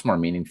what's more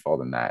meaningful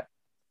than that?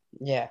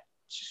 Yeah.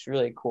 It's just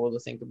really cool to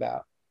think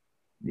about.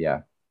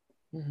 Yeah.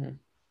 Hmm.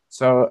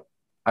 So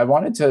I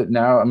wanted to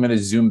now I'm going to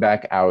zoom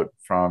back out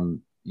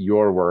from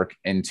your work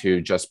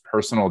into just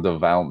personal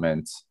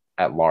development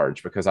at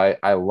large because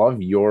I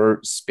love your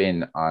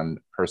spin on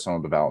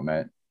personal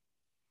development.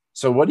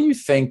 So what do you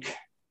think?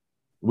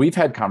 We've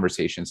had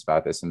conversations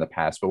about this in the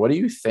past, but what do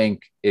you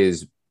think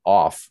is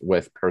off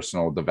with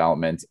personal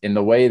development in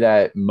the way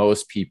that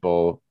most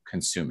people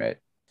consume it?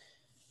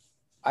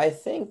 I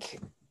think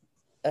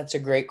that's a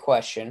great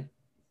question.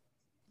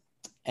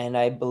 And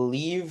I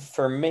believe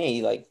for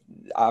me, like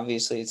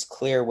obviously it's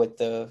clear with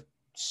the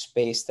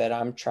space that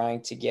I'm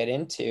trying to get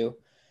into.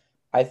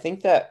 I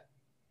think that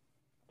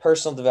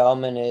personal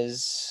development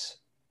is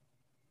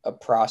a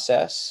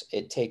process.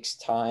 It takes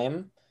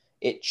time.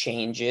 It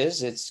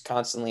changes. It's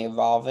constantly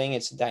evolving.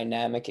 It's a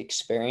dynamic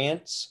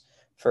experience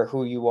for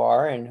who you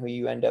are and who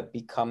you end up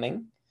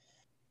becoming.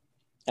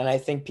 And I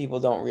think people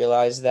don't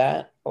realize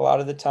that a lot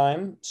of the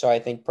time. So I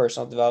think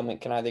personal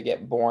development can either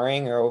get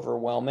boring or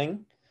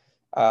overwhelming,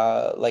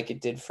 like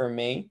it did for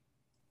me.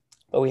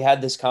 But we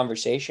had this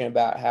conversation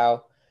about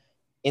how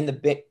in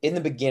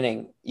the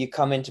beginning you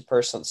come into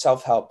personal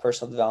self-help,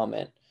 personal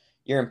development,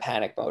 you're in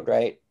panic mode,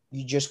 right?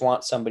 You just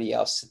want somebody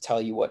else to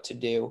tell you what to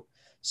do.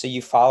 So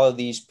you follow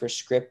these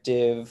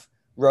prescriptive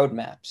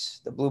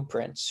roadmaps, the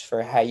blueprints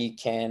for how you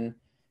can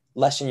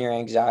lessen your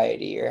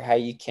anxiety, or how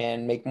you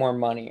can make more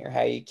money, or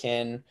how you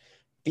can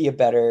be a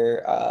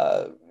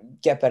better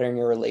get better in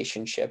your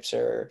relationships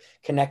or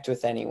connect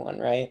with anyone,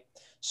 right?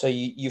 So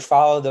you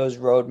follow those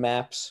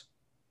roadmaps,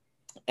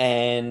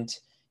 and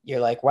you're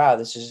like, wow,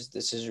 this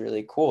is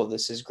really cool,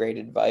 this is great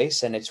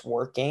advice, and it's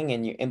working,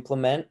 and you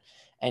implement,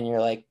 and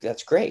you're like,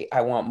 that's great,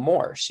 I want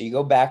more. So you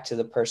go back to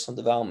the personal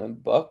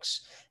development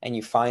books, and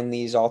you find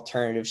these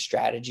alternative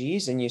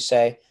strategies, and you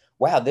say,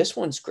 wow, this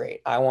one's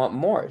great, I want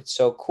more, it's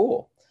so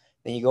cool.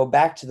 Then you go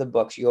back to the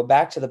books, you go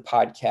back to the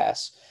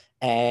podcasts,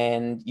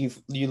 and you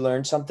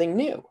learn something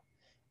new.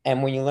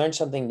 And when you learn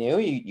something new,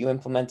 you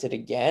implement it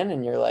again,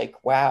 and you're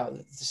like, wow,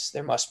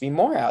 there must be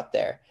more out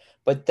there.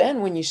 But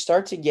then when you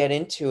start to get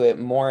into it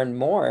more and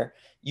more,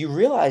 you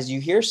realize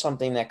you hear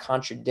something that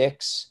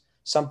contradicts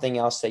something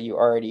else that you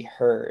already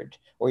heard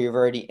or you've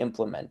already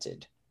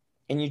implemented.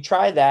 And you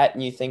try that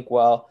and you think,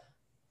 well,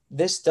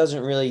 this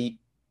doesn't really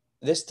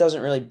this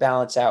doesn't really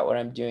balance out what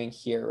I'm doing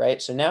here,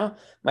 right? So now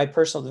my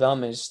personal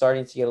development is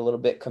starting to get a little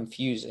bit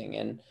confusing,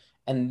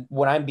 and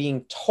what I'm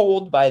being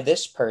told by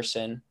this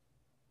person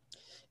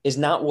is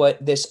not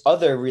what this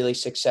other really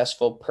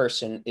successful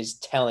person is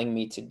telling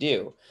me to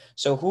do.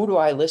 So who do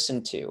I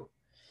listen to?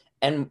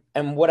 And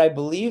what I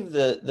believe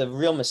the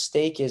real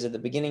mistake is at the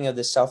beginning of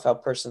the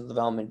self-help personal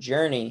development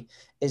journey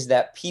is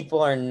that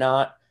people are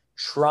not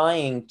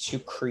trying to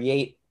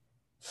create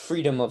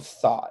freedom of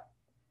thought,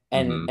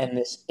 and Mm-hmm. and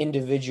this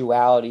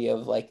individuality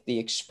of like the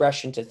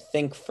expression to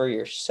think for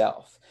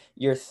yourself.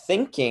 You're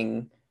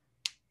thinking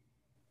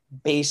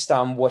based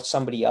on what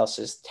somebody else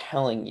is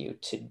telling you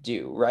to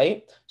do,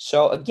 right?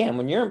 So again,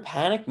 when you're in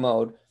panic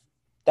mode,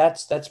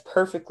 that's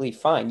perfectly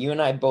fine. You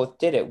and I both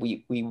did it.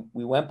 We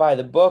went by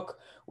the book,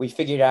 we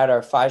figured out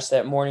our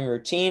 5-step morning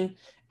routine,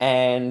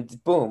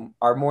 and boom,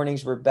 our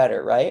mornings were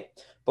better, right?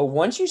 But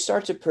once you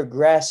start to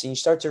progress and you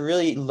start to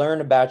really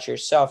learn about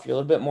yourself, you're a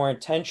little bit more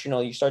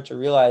intentional, you start to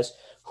realize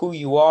who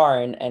you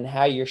are and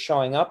how you're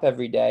showing up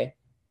every day.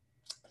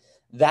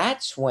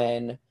 That's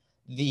when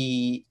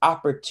the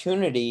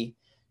opportunity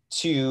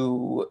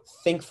to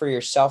think for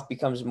yourself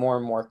becomes more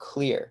and more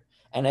clear.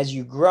 And as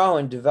you grow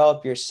and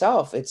develop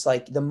yourself, it's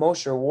like the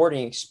most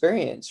rewarding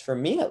experience, for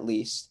me at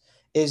least,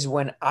 is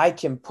when I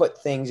can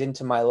put things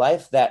into my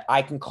life that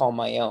I can call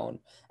my own.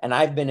 And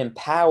I've been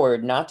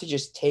empowered not to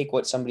just take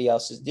what somebody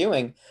else is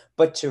doing,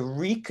 but to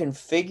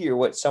reconfigure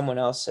what someone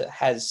else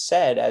has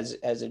said as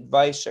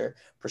advice or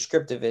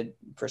prescriptive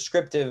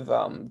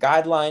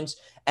guidelines,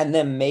 and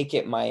then make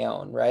it my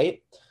own,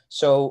 right?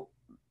 So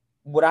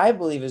what I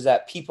believe is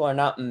that people are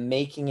not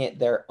making it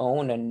their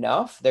own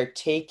enough. They're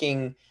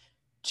taking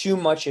too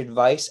much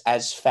advice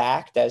as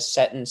fact, as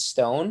set in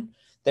stone.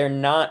 They're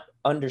not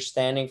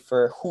understanding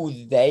for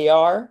who they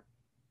are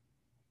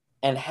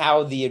and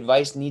how the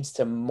advice needs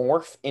to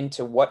morph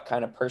into what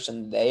kind of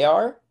person they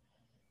are.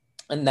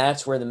 And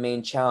that's where the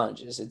main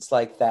challenge is. It's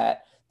like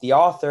that the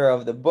author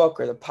of the book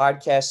or the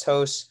podcast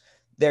host,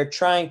 they're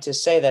trying to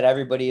say that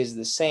everybody is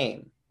the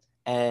same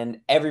and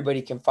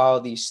everybody can follow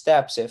these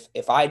steps.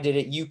 If I did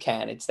it, you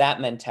can. It's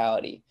that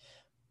mentality.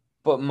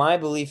 But my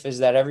belief is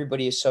that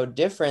everybody is so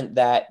different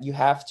that you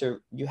have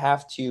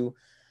to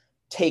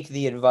take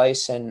the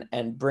advice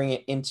and bring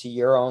it into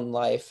your own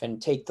life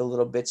and take the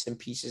little bits and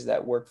pieces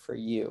that work for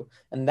you.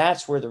 And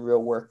that's where the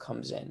real work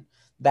comes in.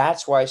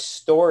 That's why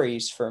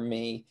stories for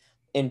me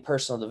in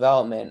personal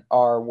development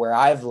are where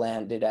I've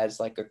landed as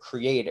like a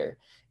creator,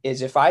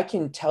 is if I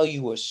can tell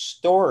you a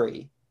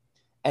story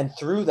and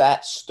through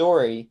that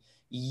story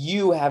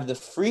you have the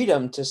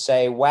freedom to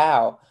say,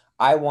 wow,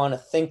 I want to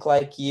think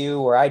like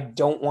you, or I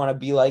don't want to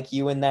be like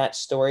you in that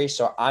story,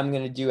 so I'm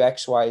going to do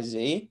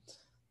XYZ.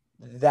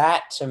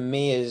 That to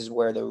me is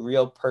where the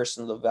real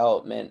personal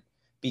development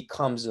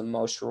becomes the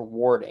most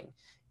rewarding,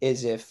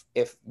 is if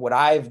what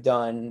I've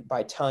done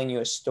by telling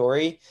you a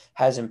story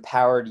has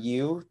empowered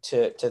you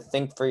to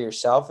think for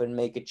yourself and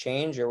make a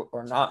change,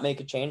 or not make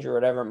a change, or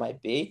whatever it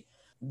might be.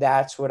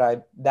 That's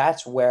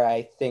where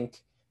I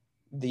think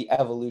the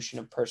evolution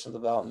of personal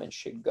development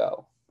should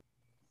go.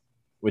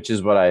 Which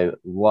is what I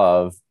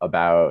love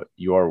about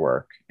your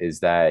work, is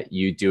that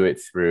you do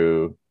it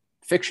through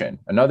fiction.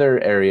 Another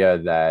area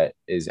that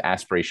is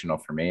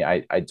aspirational for me.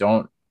 I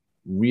don't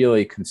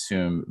really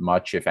consume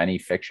much, if any,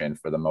 fiction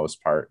for the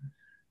most part,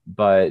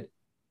 but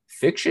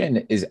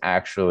fiction is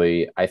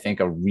actually, I think,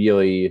 a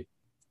really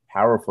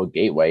powerful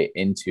gateway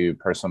into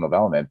personal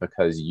development,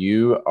 because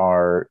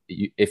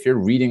if you're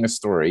reading a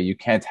story, you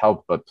can't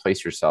help but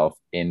place yourself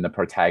in the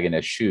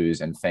protagonist's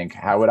shoes and think,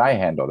 how would I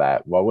handle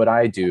that? What would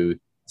I do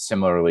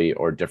similarly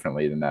or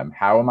differently than them?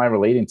 How am I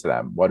relating to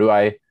them? What do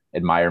I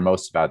admire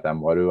most about them?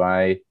 What do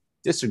I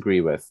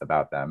disagree with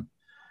about them?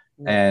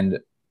 Yeah. And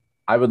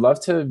I would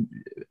love to,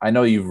 I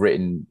know you've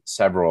written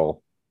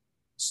several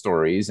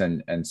stories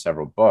and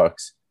several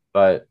books,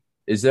 but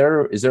is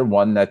there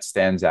one that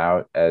stands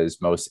out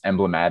as most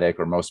emblematic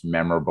or most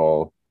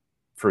memorable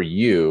for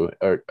you,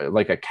 or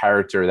like a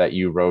character that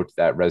you wrote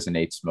that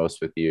resonates most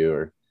with you,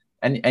 or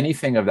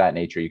anything of that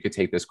nature? You could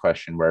take this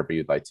question wherever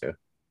you'd like to.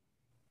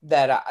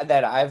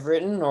 That I've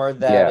written, or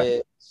that Yeah,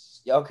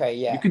 is okay,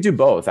 you yeah. could do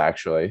both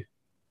actually.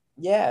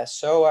 Yeah,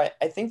 so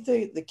I think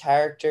the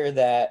character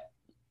that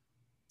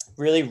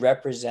really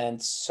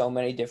represents so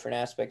many different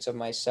aspects of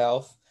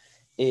myself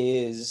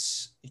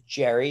is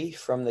Jerry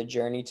from The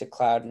Journey to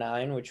Cloud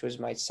Nine, which was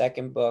my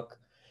second book,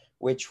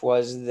 which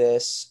was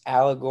this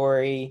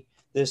allegory,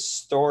 this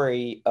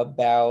story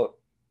about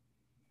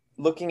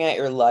looking at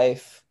your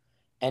life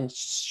and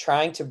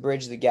trying to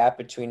bridge the gap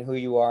between who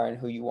you are and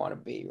who you want to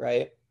be,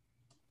 right?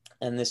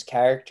 And this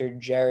character,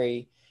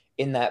 Jerry,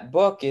 in that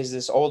book is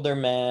this older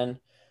man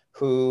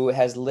who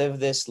has lived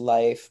this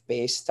life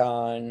based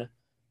on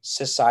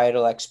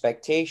societal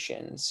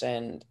expectations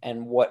and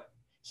what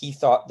he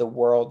thought the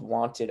world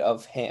wanted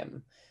of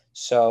him.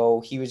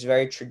 So he was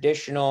very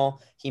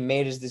traditional. He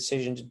made his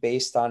decisions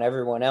based on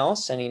everyone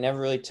else, and he never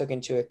really took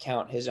into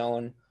account his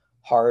own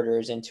heart or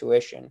his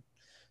intuition.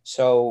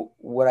 So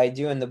what I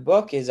do in the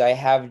book is I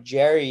have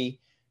Jerry,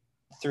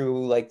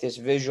 through like this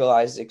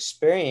visualized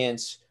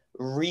experience,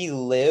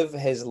 relive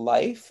his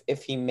life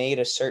if he made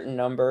a certain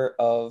number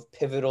of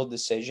pivotal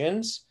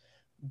decisions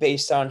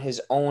based on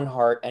his own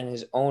heart and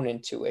his own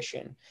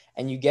intuition.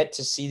 And you get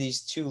to see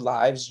these two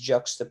lives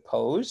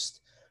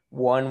juxtaposed,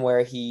 one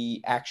where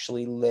he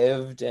actually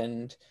lived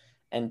and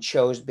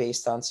chose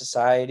based on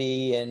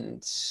society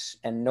and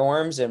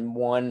norms, and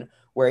one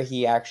where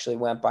he actually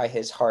went by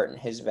his heart and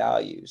his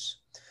values.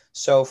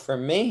 So for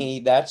me,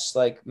 that's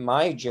like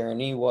my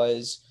journey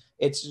was,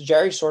 it's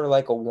Jerry sort of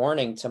like a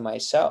warning to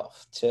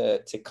myself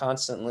to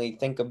constantly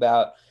think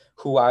about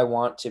who I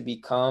want to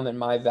become and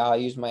my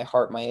values, my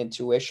heart, my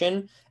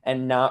intuition,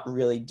 and not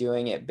really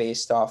doing it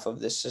based off of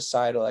this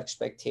societal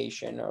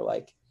expectation or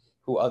like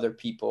who other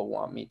people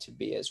want me to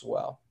be as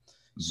well.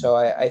 Mhm. So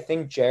I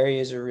think Jerry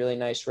is a really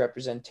nice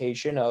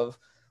representation of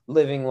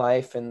living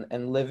life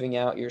and living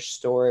out your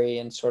story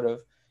and sort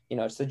of,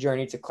 it's the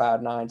journey to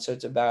cloud nine. So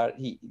it's about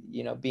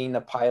being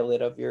the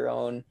pilot of your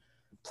own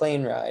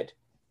plane ride.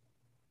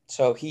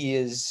 So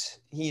he's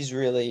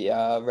really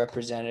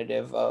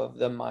representative of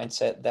the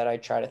mindset that I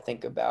try to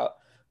think about,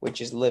 which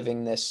is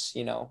living this,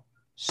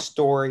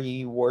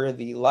 story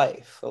worthy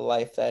life, a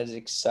life that is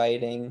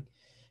exciting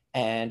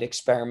and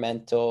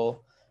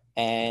experimental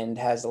and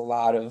has a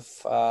lot of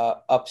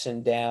ups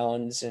and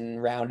downs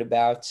and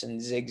roundabouts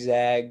and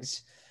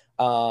zigzags,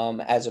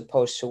 as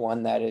opposed to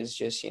one that is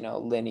just,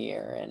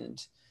 linear.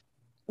 And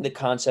the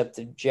concept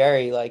of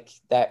Jerry, like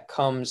that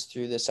comes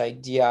through this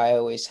idea I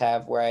always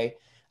have where I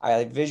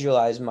like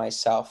visualize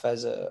myself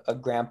as a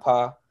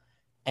grandpa,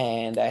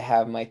 and I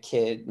have my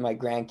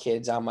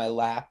grandkids on my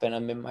lap, and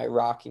I'm in my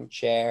rocking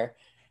chair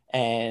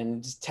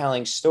and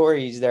telling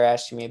stories. They're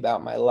asking me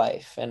about my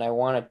life, and I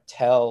want to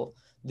tell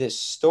this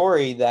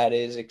story that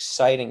is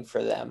exciting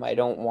for them. I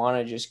don't want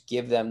to just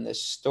give them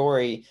this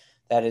story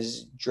that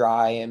is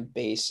dry and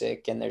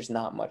basic and there's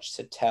not much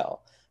to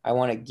tell. I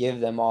want to give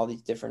them all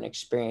these different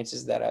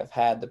experiences that I've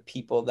had, the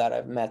people that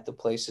I've met, the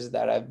places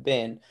that I've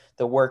been,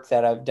 the work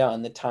that I've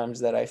done, the times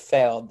that I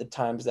failed, the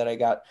times that I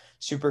got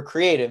super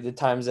creative, the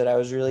times that I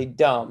was really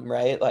dumb,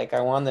 right? Like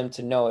I want them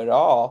to know it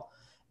all,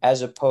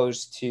 as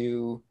opposed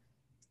to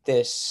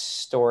this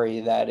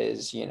story that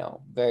is,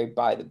 very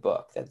by the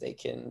book that they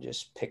can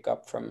just pick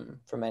up from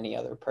any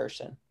other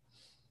person.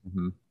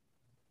 Mhm.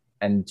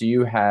 And do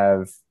you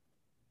have,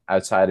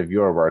 outside of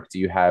your work, do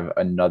you have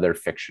another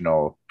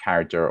fictional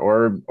character,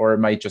 or it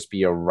might just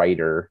be a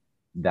writer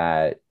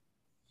that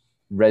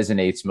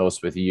resonates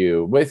most with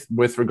you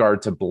with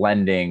regard to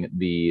blending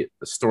the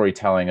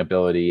storytelling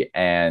ability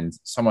and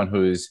someone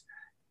who's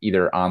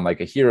either on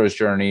like a hero's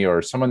journey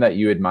or someone that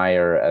you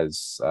admire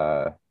as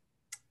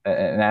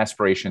an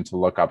aspiration to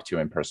look up to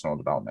in personal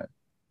development?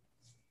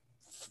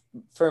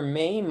 For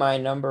me, my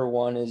number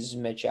one is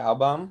Mitch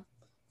Albom, Mhm.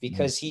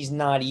 because he's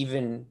not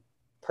even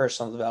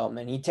personal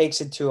development. He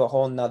takes it to a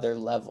whole nother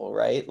level,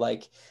 right?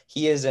 Like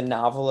he is a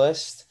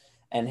novelist,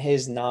 and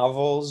his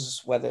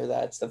novels, whether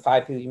that's The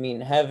Five People You Meet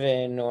in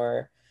Heaven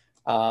or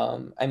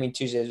I mean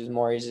Tuesdays with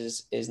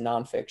Morries is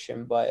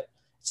nonfiction, but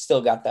it's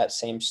still got that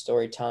same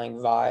storytelling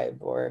vibe.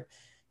 Or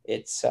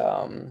it's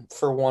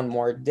For One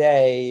More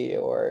Day,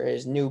 or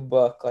his new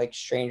book like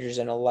Strangers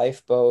in a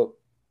Lifeboat.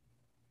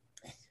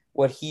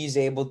 What he's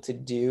able to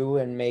do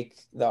and make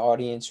the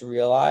audience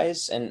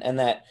realize, and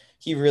that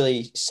he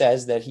really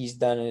says that he's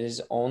done in his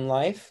own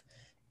life,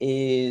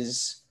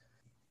 is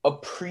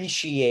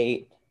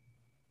appreciate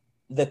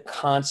the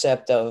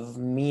concept of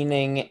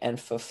meaning and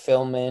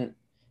fulfillment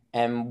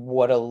and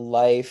what a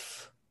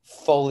life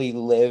fully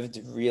lived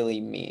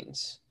really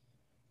means,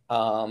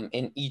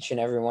 in each and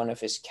every one of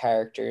his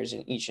characters,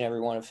 in each and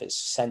every one of his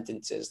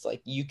sentences.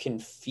 Like you can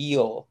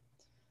feel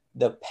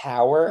the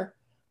power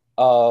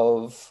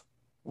of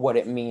what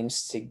it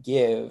means to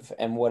give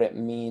and what it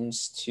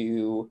means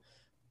to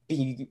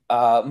be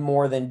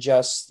more than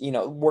just,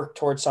 work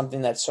towards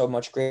something that's so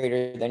much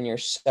greater than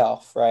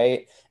yourself,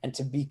 right? And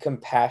to be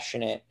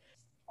compassionate.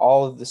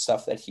 All of the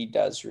stuff that he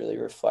does really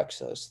reflects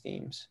those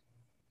themes.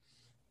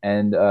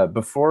 And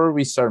before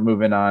we start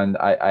moving on,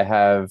 I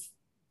have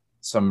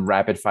some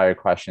rapid fire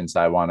questions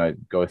I want to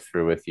go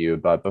through with you.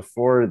 But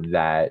before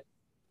that,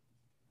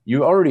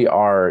 you've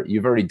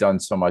already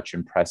done so much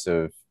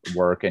impressive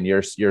work, and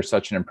you're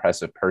such an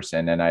impressive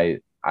person,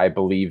 and I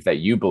believe that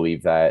you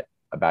believe that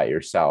about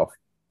yourself.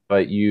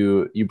 But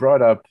you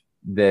brought up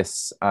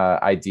this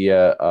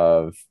idea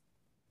of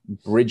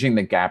bridging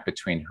the gap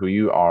between who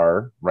you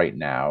are right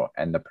now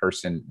and the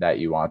person that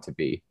you want to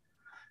be.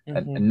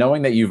 And Mm-hmm.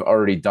 knowing that you've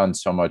already done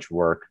so much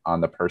work on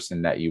the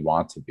person that you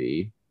want to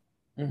be,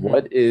 Mm-hmm.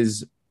 what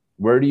is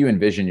where do you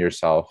envision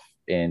yourself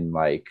in,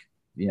 like,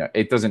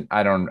 it doesn't,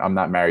 I'm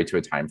not married to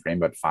a time frame,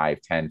 but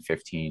 5, 10,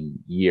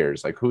 15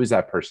 years, like who is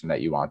that person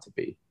that you want to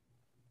be?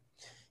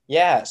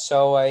 Yeah,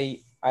 so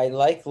I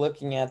like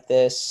looking at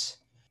this.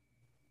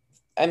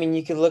 I mean,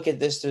 you could look at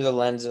this through the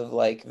lens of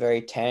like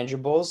very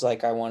tangibles.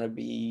 Like, I want to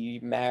be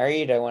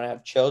married. I want to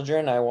have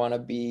children. I want to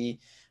be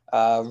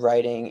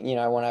writing.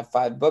 I want to have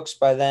 5 books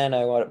by then.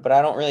 But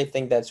I don't really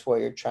think that's what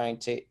you're trying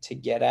to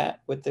get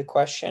at with the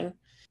question.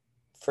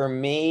 For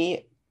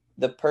me,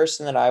 the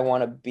person that I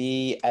want to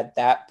be at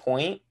that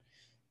point,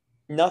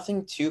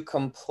 nothing too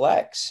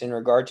complex in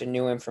regard to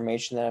new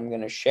information that I'm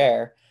going to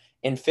share.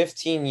 In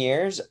 15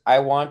 years, I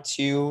want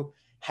to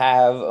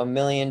have a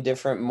million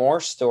different more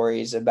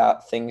stories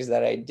about things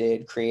that I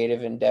did,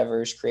 creative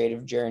endeavors,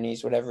 creative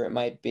journeys, whatever it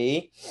might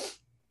be.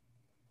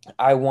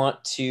 I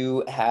want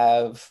to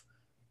have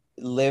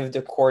lived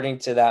according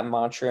to that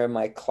mantra in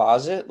my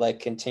closet, like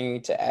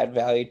continuing to add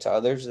value to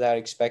others without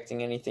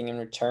expecting anything in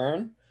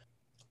return.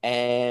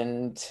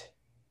 And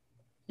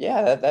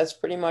yeah, that's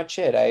pretty much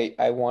it.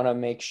 I want to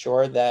make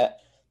sure that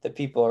the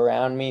people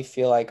around me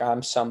feel like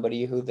I'm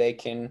somebody who they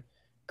can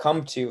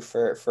come to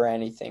for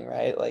anything,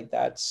 right? Like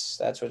that's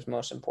what's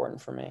most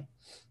important for me.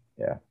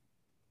 Yeah.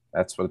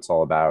 That's what it's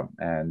all about.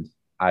 And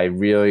I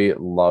really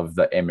love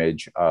the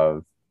image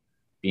of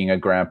being a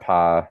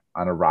grandpa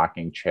on a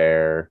rocking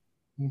chair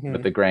with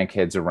Hmm. the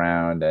grandkids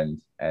around,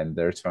 and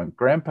they're saying,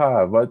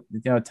 Grandpa, what,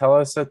 tell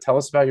us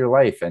about your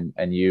life.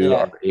 And you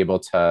are Yeah. able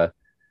to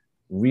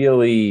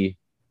really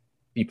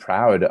be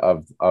proud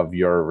of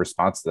your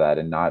response to that,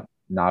 and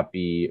not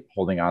be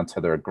holding on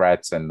to the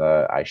regrets and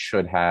the I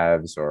should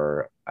haves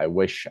or I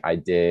wish I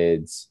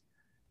did.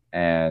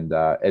 And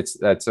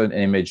that's an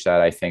image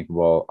that I think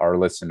will our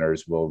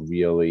listeners will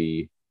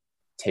really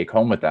take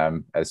home with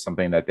them as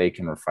something that they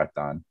can reflect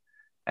on.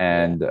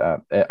 Yeah. And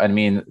I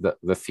mean,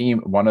 the theme,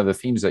 one of the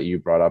themes that you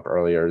brought up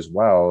earlier as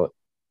well,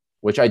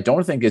 which I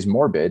don't think is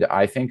morbid,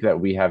 I think that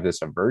we have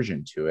this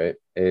aversion to it,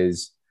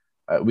 is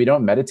we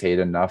don't meditate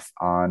enough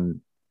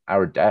on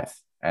our death,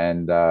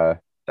 and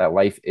that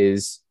life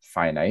is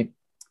finite,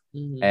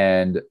 Hmm.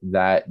 and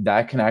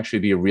that can actually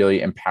be a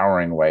really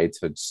empowering way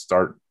to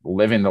start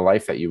living the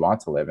life that you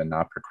want to live and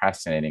not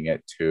procrastinating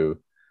it to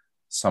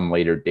some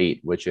later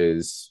date, which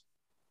is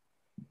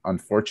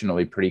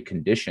unfortunately pretty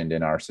conditioned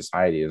in our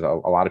society. Is a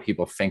lot of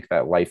people think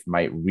that life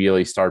might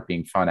really start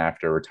being fun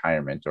after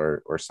retirement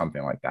or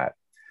something like that.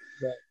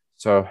 Right.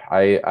 So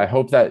I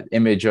hope that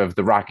image of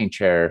the rocking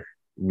chair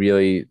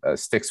really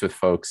sticks with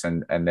folks,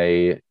 and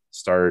they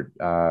start,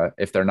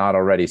 if they're not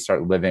already,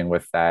 start living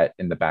with that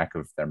in the back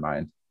of their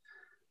mind.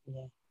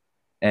 Yeah.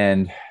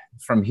 And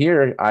from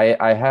here,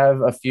 I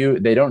have a few.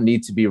 They don't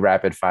need to be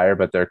rapid fire,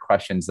 but they're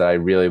questions that I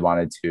really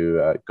wanted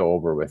to go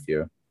over with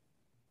you.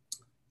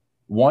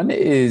 One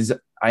is,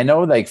 I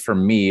know, like, for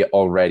me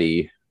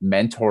already,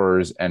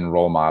 mentors and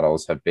role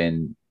models have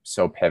been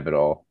so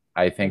pivotal.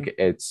 I think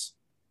it's,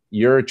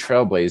 you're a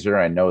trailblazer.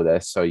 I know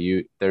this. So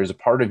there's a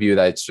part of you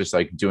that's just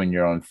like doing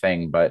your own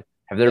thing. But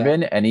have there Yeah.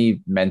 been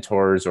any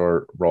mentors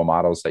or role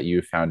models that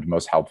you found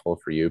most helpful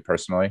for you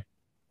personally?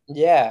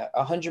 Yeah,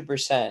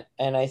 100%.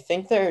 And I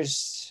think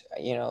there's,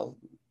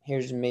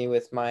 here's me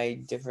with my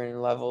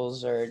different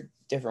levels or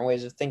different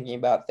ways of thinking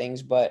about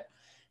things, but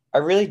I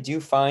really do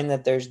find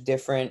that there's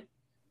different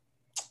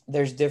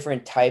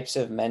types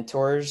of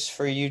mentors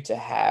for you to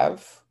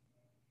have.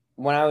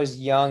 When I was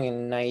young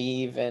and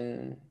naive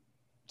and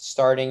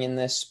starting in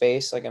this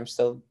space, like I'm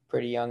still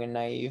pretty young and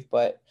naive,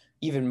 but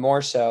even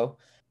more so,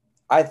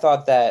 I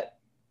thought that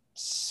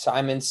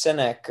Simon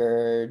Sinek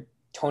or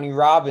Tony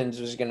Robbins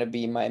was going to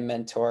be my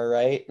mentor,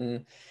 right?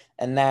 And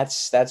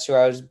that's who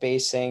I was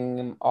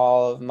basing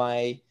all of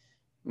my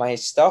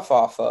stuff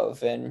off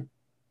of, and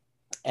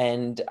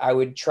I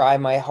would try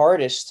my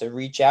hardest to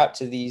reach out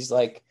to these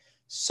like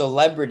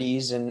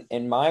celebrities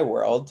in my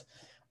world,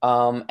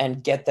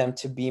 and get them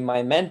to be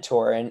my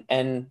mentor,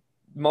 and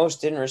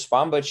most didn't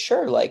respond, but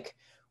sure, like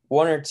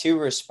one or two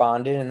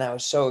responded, and that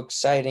was so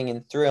exciting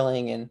and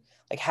thrilling. And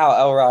like Hal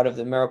Elrod of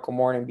the Miracle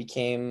Morning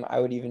became, I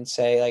would even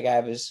say, like I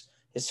have his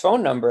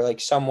phone number, like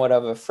somewhat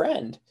of a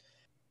friend.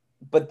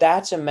 But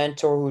that's a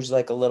mentor who's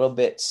like a little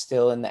bit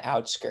still in the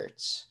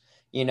outskirts.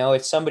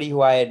 It's somebody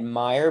who I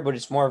admire, but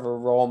it's more of a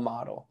role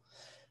model.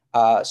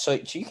 So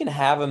you can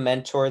have a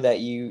mentor that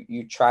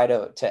you try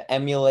to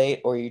emulate,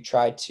 or you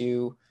try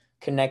to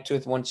connect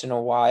with once in a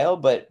while,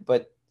 but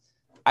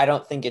I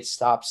don't think it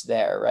stops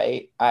there,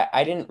 right?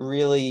 I didn't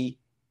really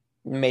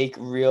make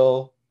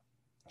real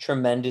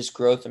tremendous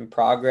growth and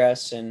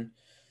progress and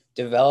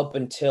develop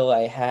until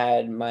I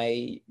had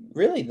my,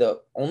 really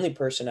the only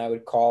person I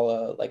would call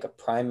a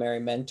primary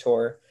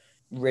mentor,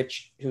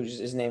 Rich, whose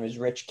his name is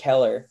Rich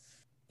Keller,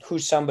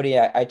 who's somebody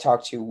I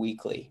talk to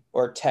weekly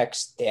or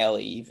text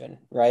daily even,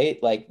 right?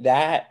 Like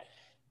that,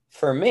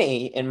 for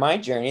me in my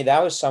journey,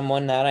 that was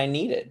someone that I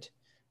needed.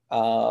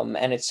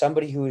 And it's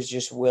somebody who is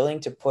just willing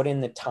to put in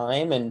the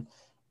time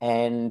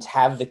and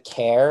have the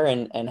care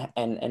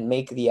and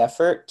make the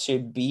effort to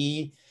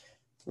be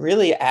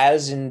really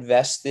as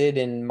invested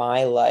in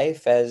my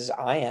life as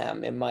I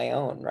am in my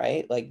own,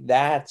 right? Like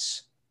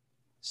that's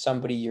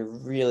somebody you're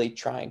really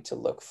trying to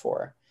look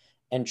for.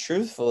 And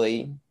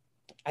truthfully,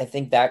 I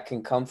think that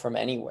can come from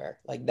anywhere.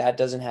 Like that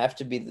doesn't have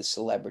to be the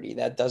celebrity.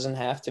 That doesn't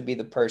have to be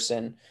the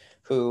person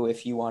who,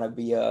 if you want to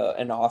be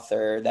an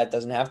author, that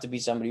doesn't have to be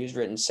somebody who's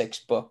written 6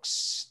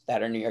 books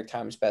that are New York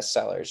Times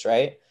bestsellers,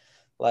 right?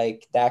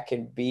 Like that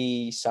could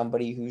be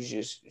somebody who's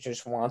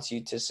just wants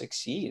you to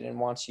succeed and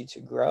wants you to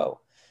grow.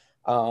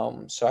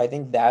 So I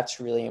think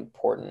that's really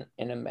important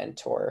in a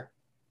mentor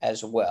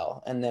as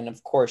well. And then,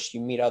 of course,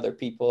 you meet other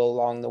people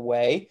along the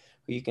way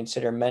who you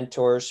consider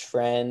mentors,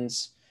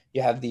 friends.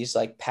 You have these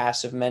like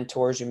passive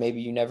mentors who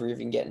maybe you never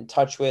even get in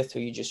touch with, who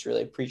you just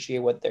really appreciate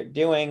what they're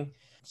doing.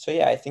 So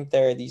yeah, I think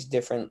there are these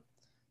different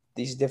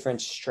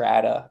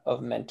strata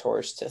of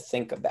mentors to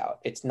think about.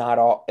 It's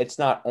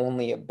not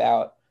only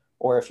about,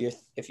 or if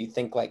you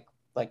think like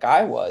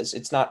I was,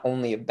 it's not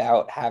only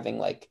about having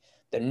like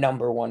the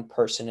number one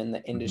person in the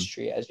Mm-hmm.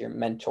 industry as your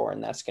mentor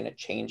and that's going to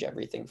change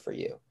everything for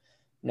you.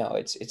 No,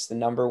 it's the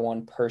number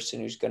one person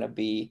who's going to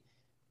be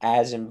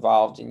as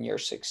involved in your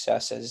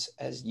success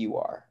as you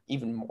are,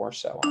 even more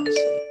so,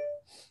 honestly.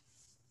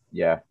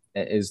 Yeah.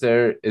 Is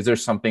there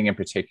something in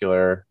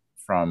particular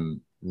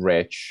from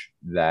Rich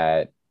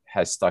that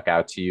has stuck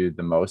out to you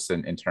the most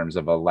in terms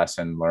of a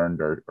lesson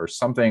learned or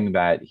something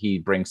that he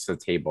brings to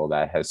the table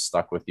that has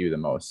stuck with you the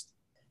most?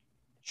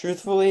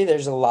 Truthfully,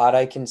 there's a lot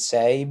I can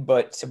say,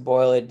 but to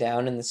boil it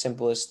down in the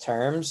simplest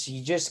terms,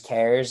 he just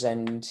cares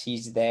and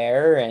he's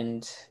there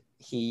and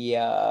he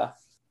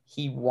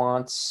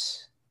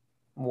wants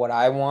what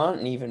I want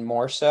and even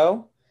more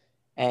so.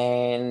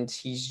 And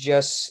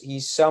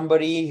he's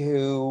somebody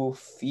who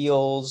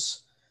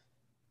feels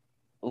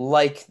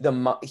like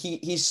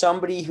he's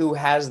somebody who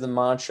has the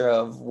mantra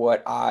of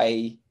what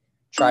I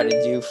try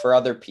to do for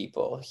other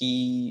people.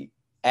 He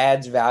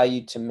adds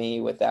value to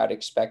me without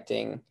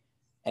expecting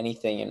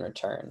anything in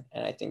return,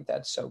 and I think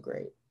that's so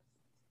great.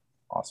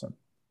 Awesome.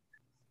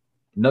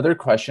 Another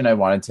question I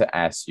wanted to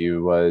ask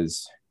you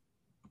was,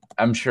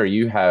 I'm sure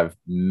you have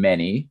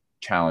many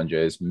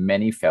challenges,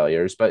 many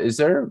failures, but is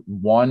there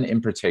one in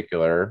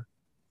particular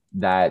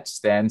that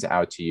stands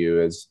out to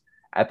you as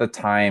at the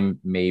time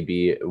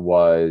maybe it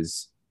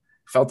was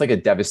felt like a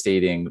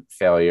devastating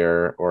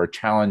failure or a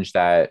challenge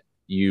that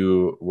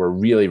you were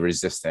really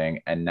resisting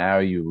and now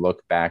you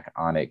look back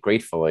on it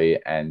gratefully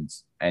and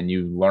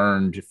you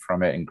learned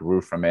from it and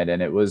grew from it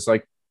and it was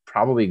like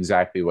probably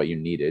exactly what you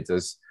needed.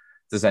 Does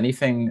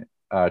anything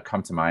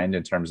come to mind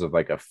in terms of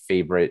like a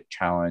favorite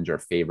challenge or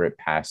favorite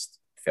past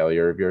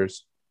failure of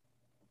yours?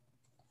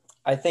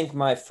 I think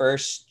my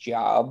first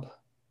job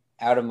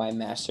out of my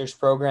master's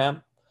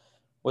program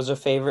was a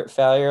favorite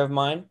failure of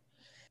mine.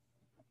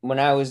 When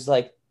I was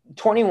like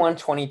 21,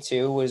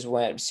 22 was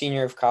when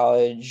senior of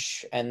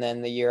college, and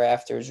then the year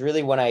after is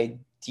really when I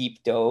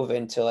deep dove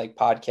into like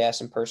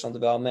podcasts and personal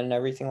development and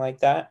everything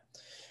like that.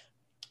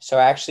 So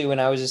actually, when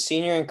I was a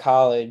senior in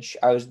college,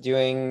 I was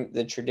doing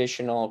the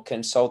traditional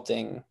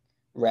consulting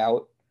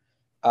route.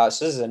 So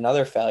this is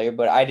another failure,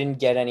 but I didn't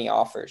get any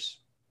offers.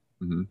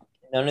 Mm-hmm.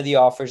 None of the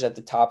offers at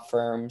the top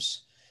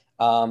firms.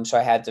 So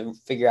I had to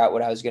figure out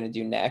what I was going to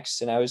do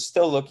next. And I was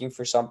still looking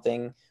for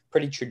something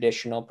pretty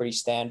traditional, pretty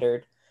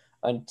standard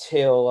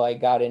until I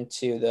got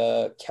into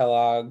the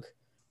Kellogg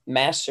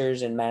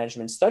Masters in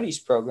Management Studies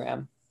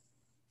program.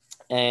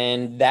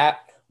 And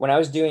when I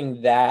was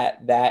doing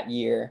that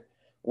year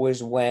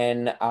was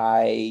when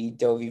I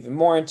dove even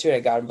more into it. I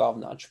got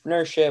involved in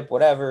entrepreneurship,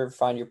 whatever,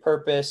 find your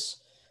purpose,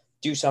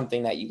 do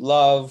something that you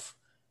love,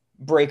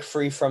 break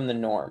free from the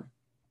norm.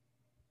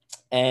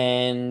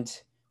 And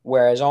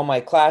whereas all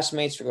my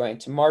classmates were going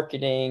to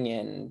marketing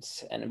and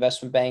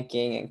investment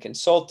banking and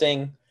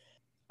consulting,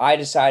 I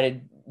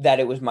decided that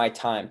it was my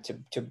time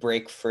to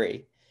break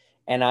free.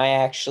 And I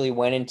actually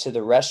went into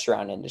the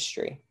restaurant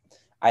industry.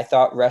 I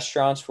thought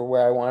restaurants were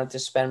where I wanted to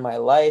spend my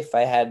life.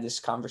 I had this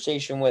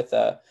conversation with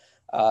a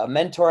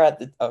mentor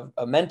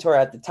a mentor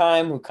at the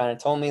time who kind of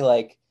told me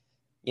like,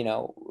 you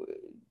know,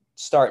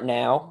 start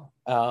now,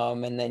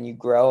 and then you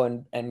grow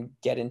and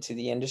get into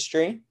the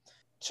industry.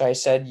 So I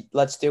said,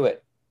 let's do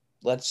it.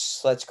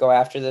 Let's go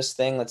after this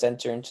thing. Let's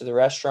enter into the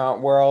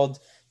restaurant world.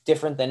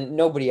 Different than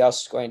nobody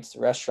else is going into the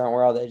restaurant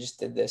world. I just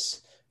did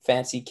this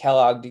fancy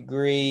Kellogg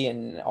degree,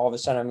 and all of a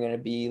sudden I'm going to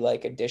be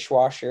like a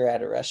dishwasher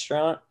at a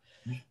restaurant.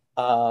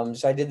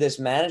 So I did this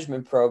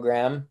management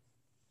program,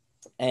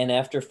 and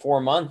after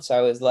 4 months, I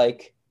was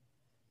like,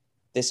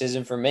 this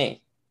isn't for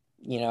me.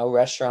 You know,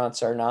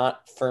 restaurants are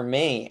not for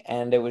me.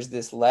 And it was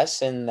this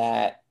lesson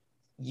that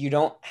you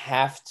don't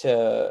have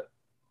to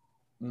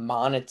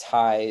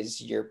monetize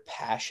your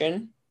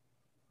passion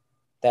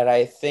that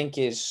I think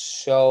is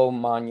so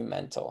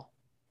monumental.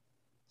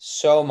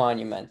 So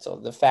monumental.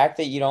 The fact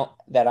that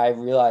that I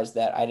realized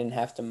that I didn't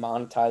have to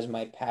monetize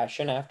my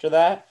passion after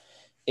that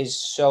is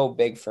so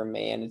big for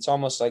me. And it's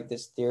almost like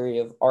this theory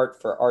of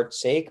art for art's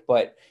sake,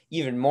 but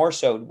even more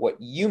so, what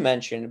you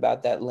mentioned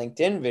about that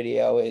LinkedIn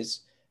video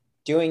is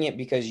doing it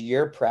because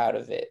you're proud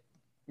of it,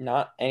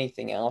 not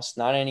anything else,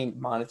 not any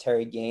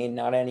monetary gain,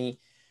 not any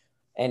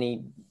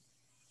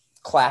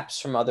claps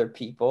from other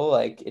people.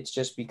 Like it's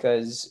just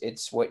because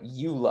it's what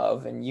you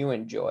love and you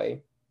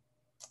enjoy.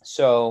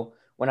 So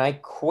when I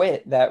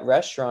quit that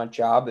restaurant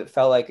job, it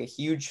felt like a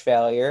huge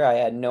failure. I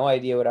had no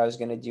idea what I was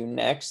going to do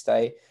next.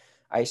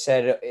 I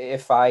said,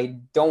 if I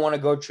don't want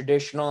to go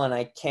traditional and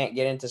I can't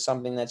get into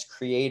something that's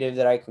creative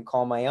that I can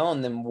call my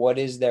own, then what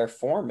is there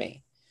for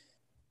me?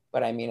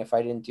 But I mean, if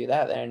I didn't do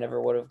that, then I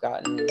never would have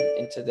gotten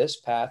into this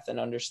path and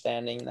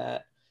understanding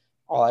that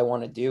all I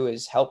want to do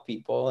is help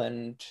people.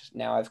 And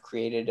now I've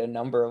created a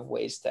number of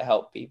ways to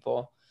help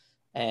people.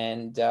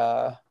 And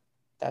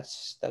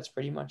that's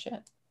pretty much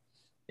it.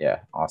 Yeah,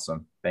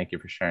 awesome. Thank you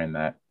for sharing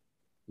that.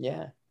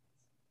 Yeah.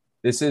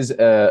 This is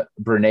a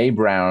Brene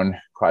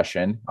Brown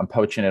question. I'm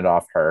poaching it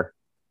off her,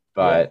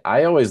 Yeah. but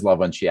I always love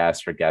when she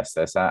asks her guests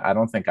this. I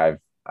don't think I've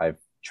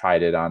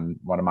tried it on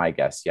one of my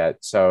guests yet.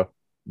 So,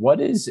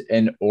 what is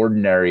an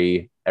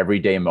ordinary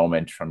everyday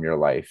moment from your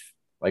life?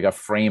 Like a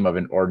frame of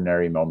an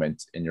ordinary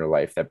moment in your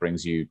life that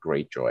brings you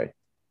great joy?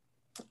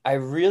 I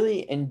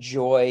really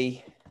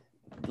enjoy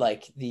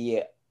like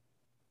the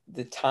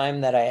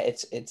time that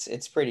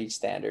it's pretty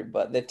standard,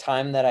 but the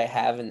time that I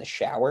have in the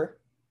shower.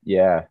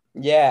 Yeah.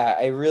 Yeah,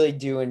 I really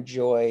do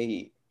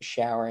enjoy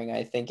showering.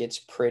 I think it's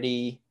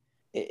pretty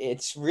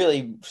it's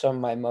really some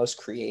of my most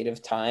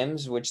creative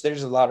times, which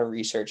there's a lot of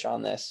research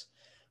on this.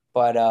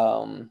 But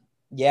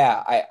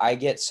yeah, I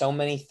get so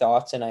many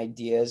thoughts and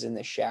ideas in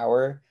the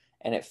shower,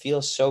 and it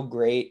feels so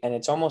great. And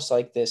it's almost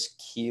like this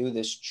cue,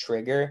 this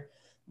trigger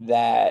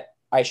that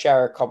I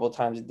shower a couple of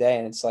times a day,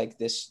 and it's like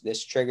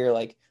this trigger,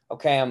 like,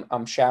 okay,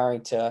 I'm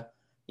showering to,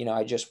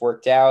 I just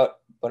worked out,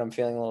 but I'm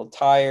feeling a little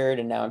tired,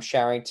 and now I'm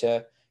showering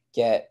to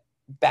get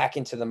back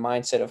into the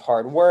mindset of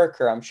hard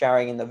work, or I'm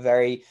showering in the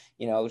very,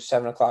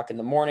 7 o'clock in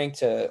the morning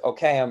to,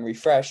 okay, I'm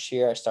refreshed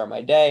here. I start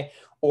my day,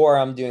 or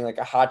I'm doing like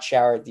a hot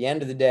shower at the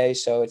end of the day.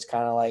 So it's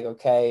kind of like,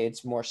 okay,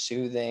 it's more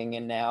soothing.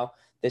 And now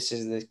this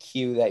is the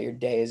cue that your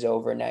day is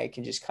over. Now you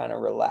can just kind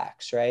of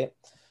relax. Right.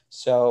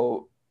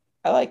 So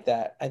I like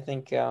that. I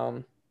think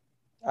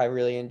I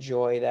really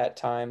enjoy that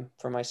time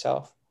for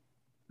myself.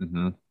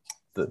 Mm-hmm.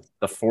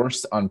 The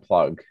forced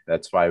unplug.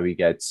 That's why we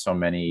get so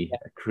many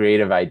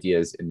creative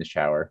ideas in the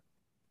shower.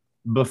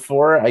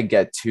 Before I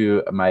get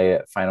to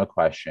my final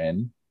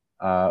question,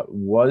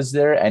 was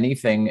there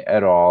anything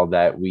at all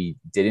that we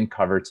didn't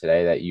cover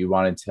today that you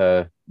wanted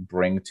to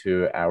bring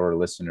to our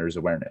listeners'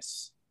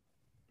 awareness?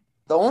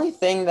 The only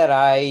thing that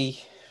I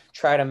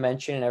try to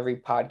mention in every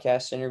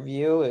podcast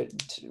interview,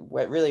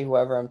 what really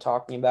whoever I'm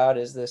talking about,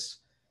 is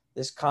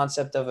this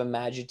concept of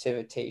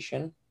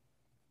imagitivitation.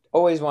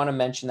 Always want to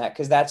mention that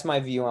because that's my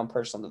view on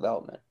personal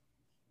development.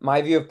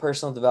 My view of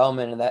personal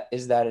development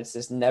is that it's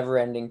this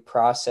never-ending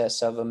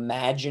process of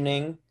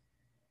imagining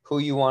who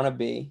you want to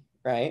be,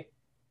 right?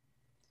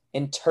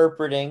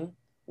 Interpreting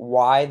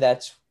why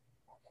that's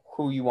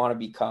who you want to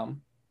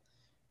become,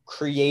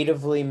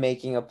 creatively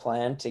making a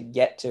plan to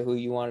get to who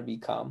you want to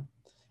become,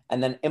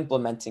 and then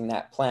implementing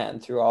that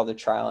plan through all the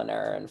trial and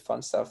error and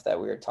fun stuff that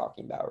we were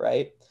talking about,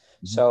 right?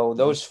 Mm-hmm. So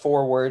those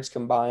four words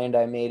combined,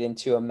 I made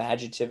into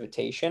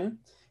imagitivitation.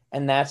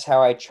 And that's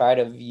how I try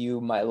to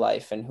view my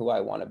life and who I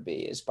want to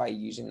be, is by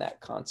using that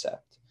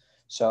concept.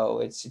 So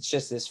it's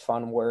just this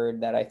fun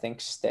word that I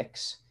think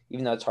sticks,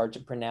 even though it's hard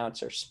to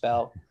pronounce or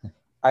spell.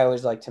 I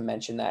always like to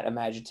mention that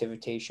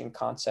imagitivitation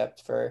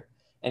concept for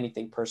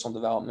anything personal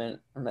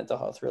development or mental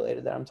health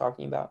related that I'm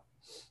talking about.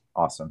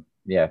 Awesome.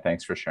 Yeah,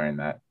 thanks for sharing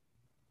that.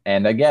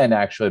 And again,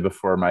 actually,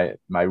 before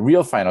my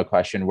real final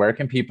question, where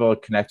can people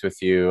connect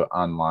with you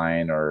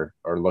online or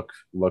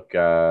look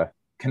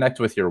connect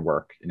with your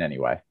work in any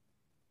way?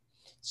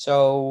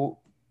 So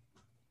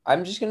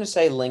I'm just going to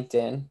say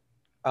LinkedIn.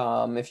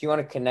 If you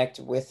want to connect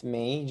with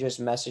me, just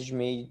message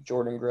me,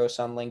 Jordan Gross,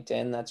 on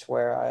LinkedIn. That's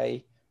where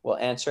I will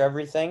answer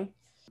everything.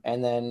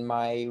 And then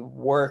my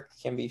work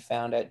can be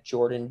found at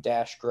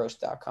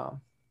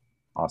jordan-gross.com.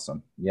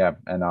 Awesome. Yeah,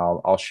 and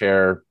I'll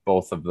share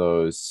both of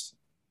those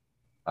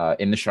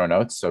in the show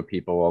notes, so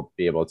people will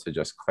be able to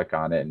just click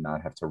on it and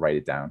not have to write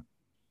it down.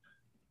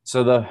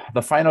 So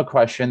the final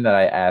question that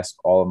I ask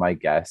all of my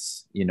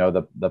guests,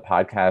 the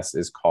podcast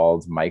is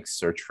called Mike's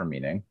Search for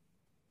Meaning.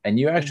 And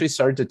you actually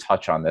started to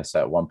touch on this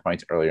at one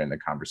point earlier in the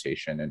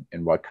conversation,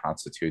 and what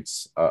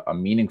constitutes a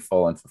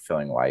meaningful and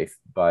fulfilling life.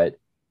 But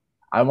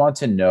I want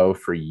to know,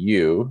 for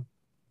you,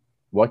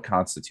 what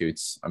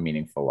constitutes a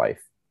meaningful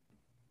life?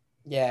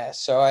 Yeah,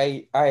 so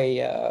I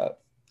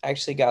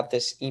actually got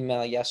this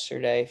email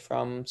yesterday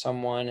from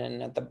someone,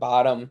 and at the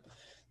bottom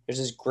there's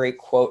this great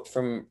quote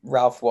from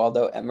Ralph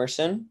Waldo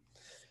Emerson.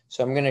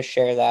 So I'm going to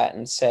share that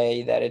and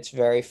say that it's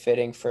very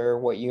fitting for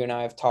what you and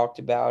I have talked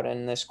about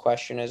in this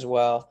question as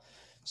well.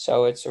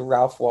 So it's a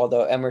Ralph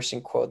Waldo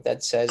Emerson quote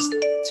that says,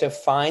 "To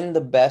find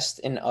the best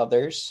in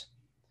others,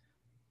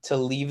 to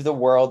leave the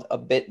world a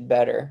bit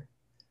better,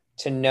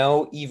 to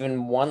know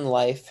even one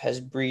life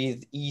has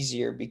breathed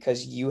easier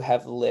because you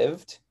have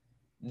lived,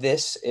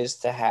 this is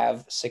to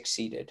have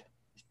succeeded."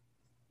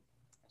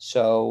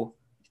 So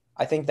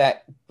I think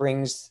that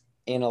brings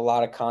in a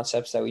lot of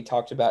concepts that we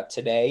talked about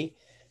today.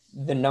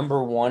 The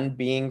number one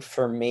being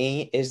for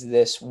me is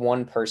this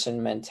one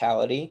person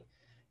mentality.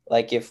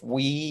 Like, if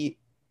we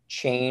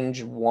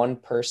change one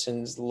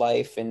person's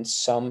life in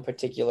some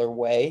particular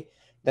way,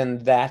 then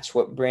that's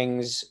what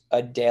brings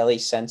a daily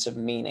sense of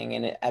meaning.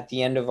 And at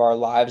the end of our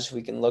lives,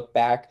 we can look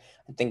back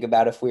and think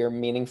about if we are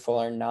meaningful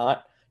or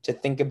not, to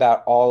think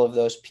about all of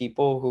those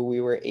people who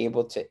we were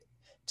able to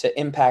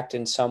impact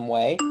in some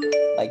way.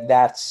 Like,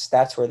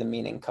 that's where the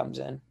meaning comes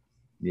in.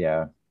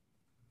 Yeah.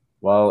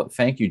 Well,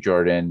 thank you,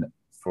 Jordan,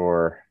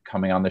 for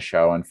coming on the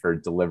show and for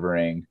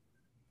delivering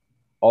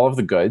all of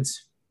the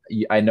goods.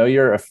 I know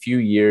you're a few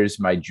years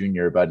my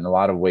junior, but in a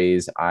lot of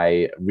ways,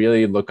 I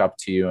really look up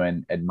to you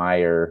and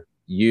admire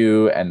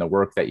you and the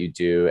work that you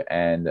do.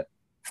 And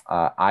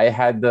I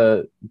had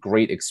the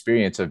great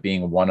experience of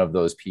being one of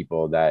those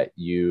people that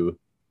you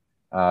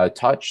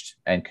touched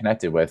and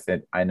connected with.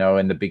 And I know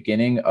in the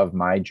beginning of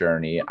my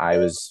journey, I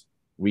was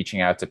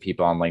reaching out to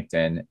people on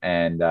LinkedIn,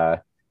 and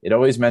it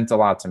always meant a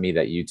lot to me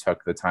that you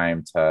took the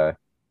time to.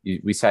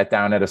 We sat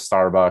down at a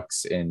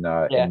Starbucks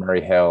Yeah. in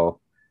Murray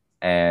Hill,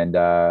 and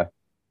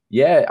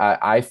yeah,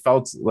 I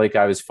felt like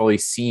I was fully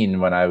seen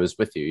when I was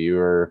with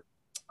you.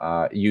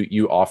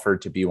 You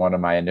offered to be one of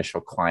my initial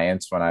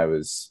clients when I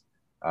was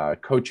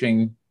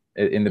coaching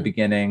in the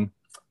beginning,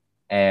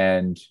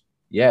 and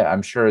Yeah,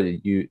 I'm sure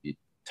that you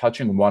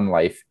touching one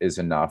life is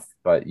enough,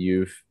 but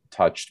you've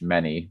touched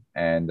many,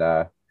 and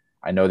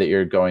I know that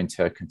you're going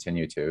to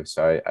continue to.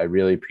 So I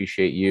really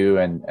appreciate you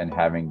and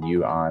having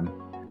you on.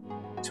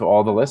 To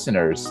all the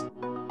listeners,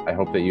 I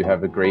hope that you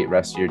have a great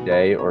rest of your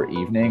day or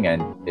evening.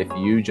 And if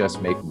you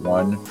just make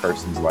one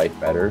person's life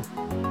better,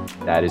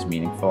 that is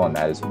meaningful and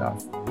that is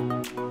enough.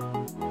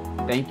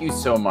 Thank you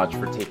so much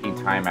for taking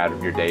time out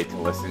of your day to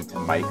listen to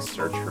Mike's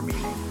Search for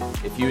Meaning.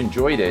 If you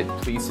enjoyed it,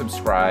 please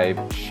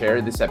subscribe,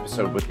 share this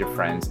episode with your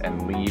friends,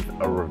 and leave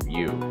a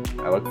review.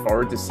 I look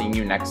forward to seeing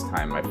you next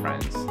time, my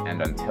friends.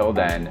 And until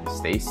then,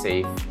 stay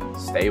safe,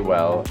 stay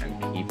well,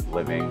 and keep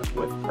living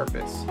with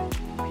purpose.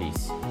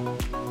 Peace.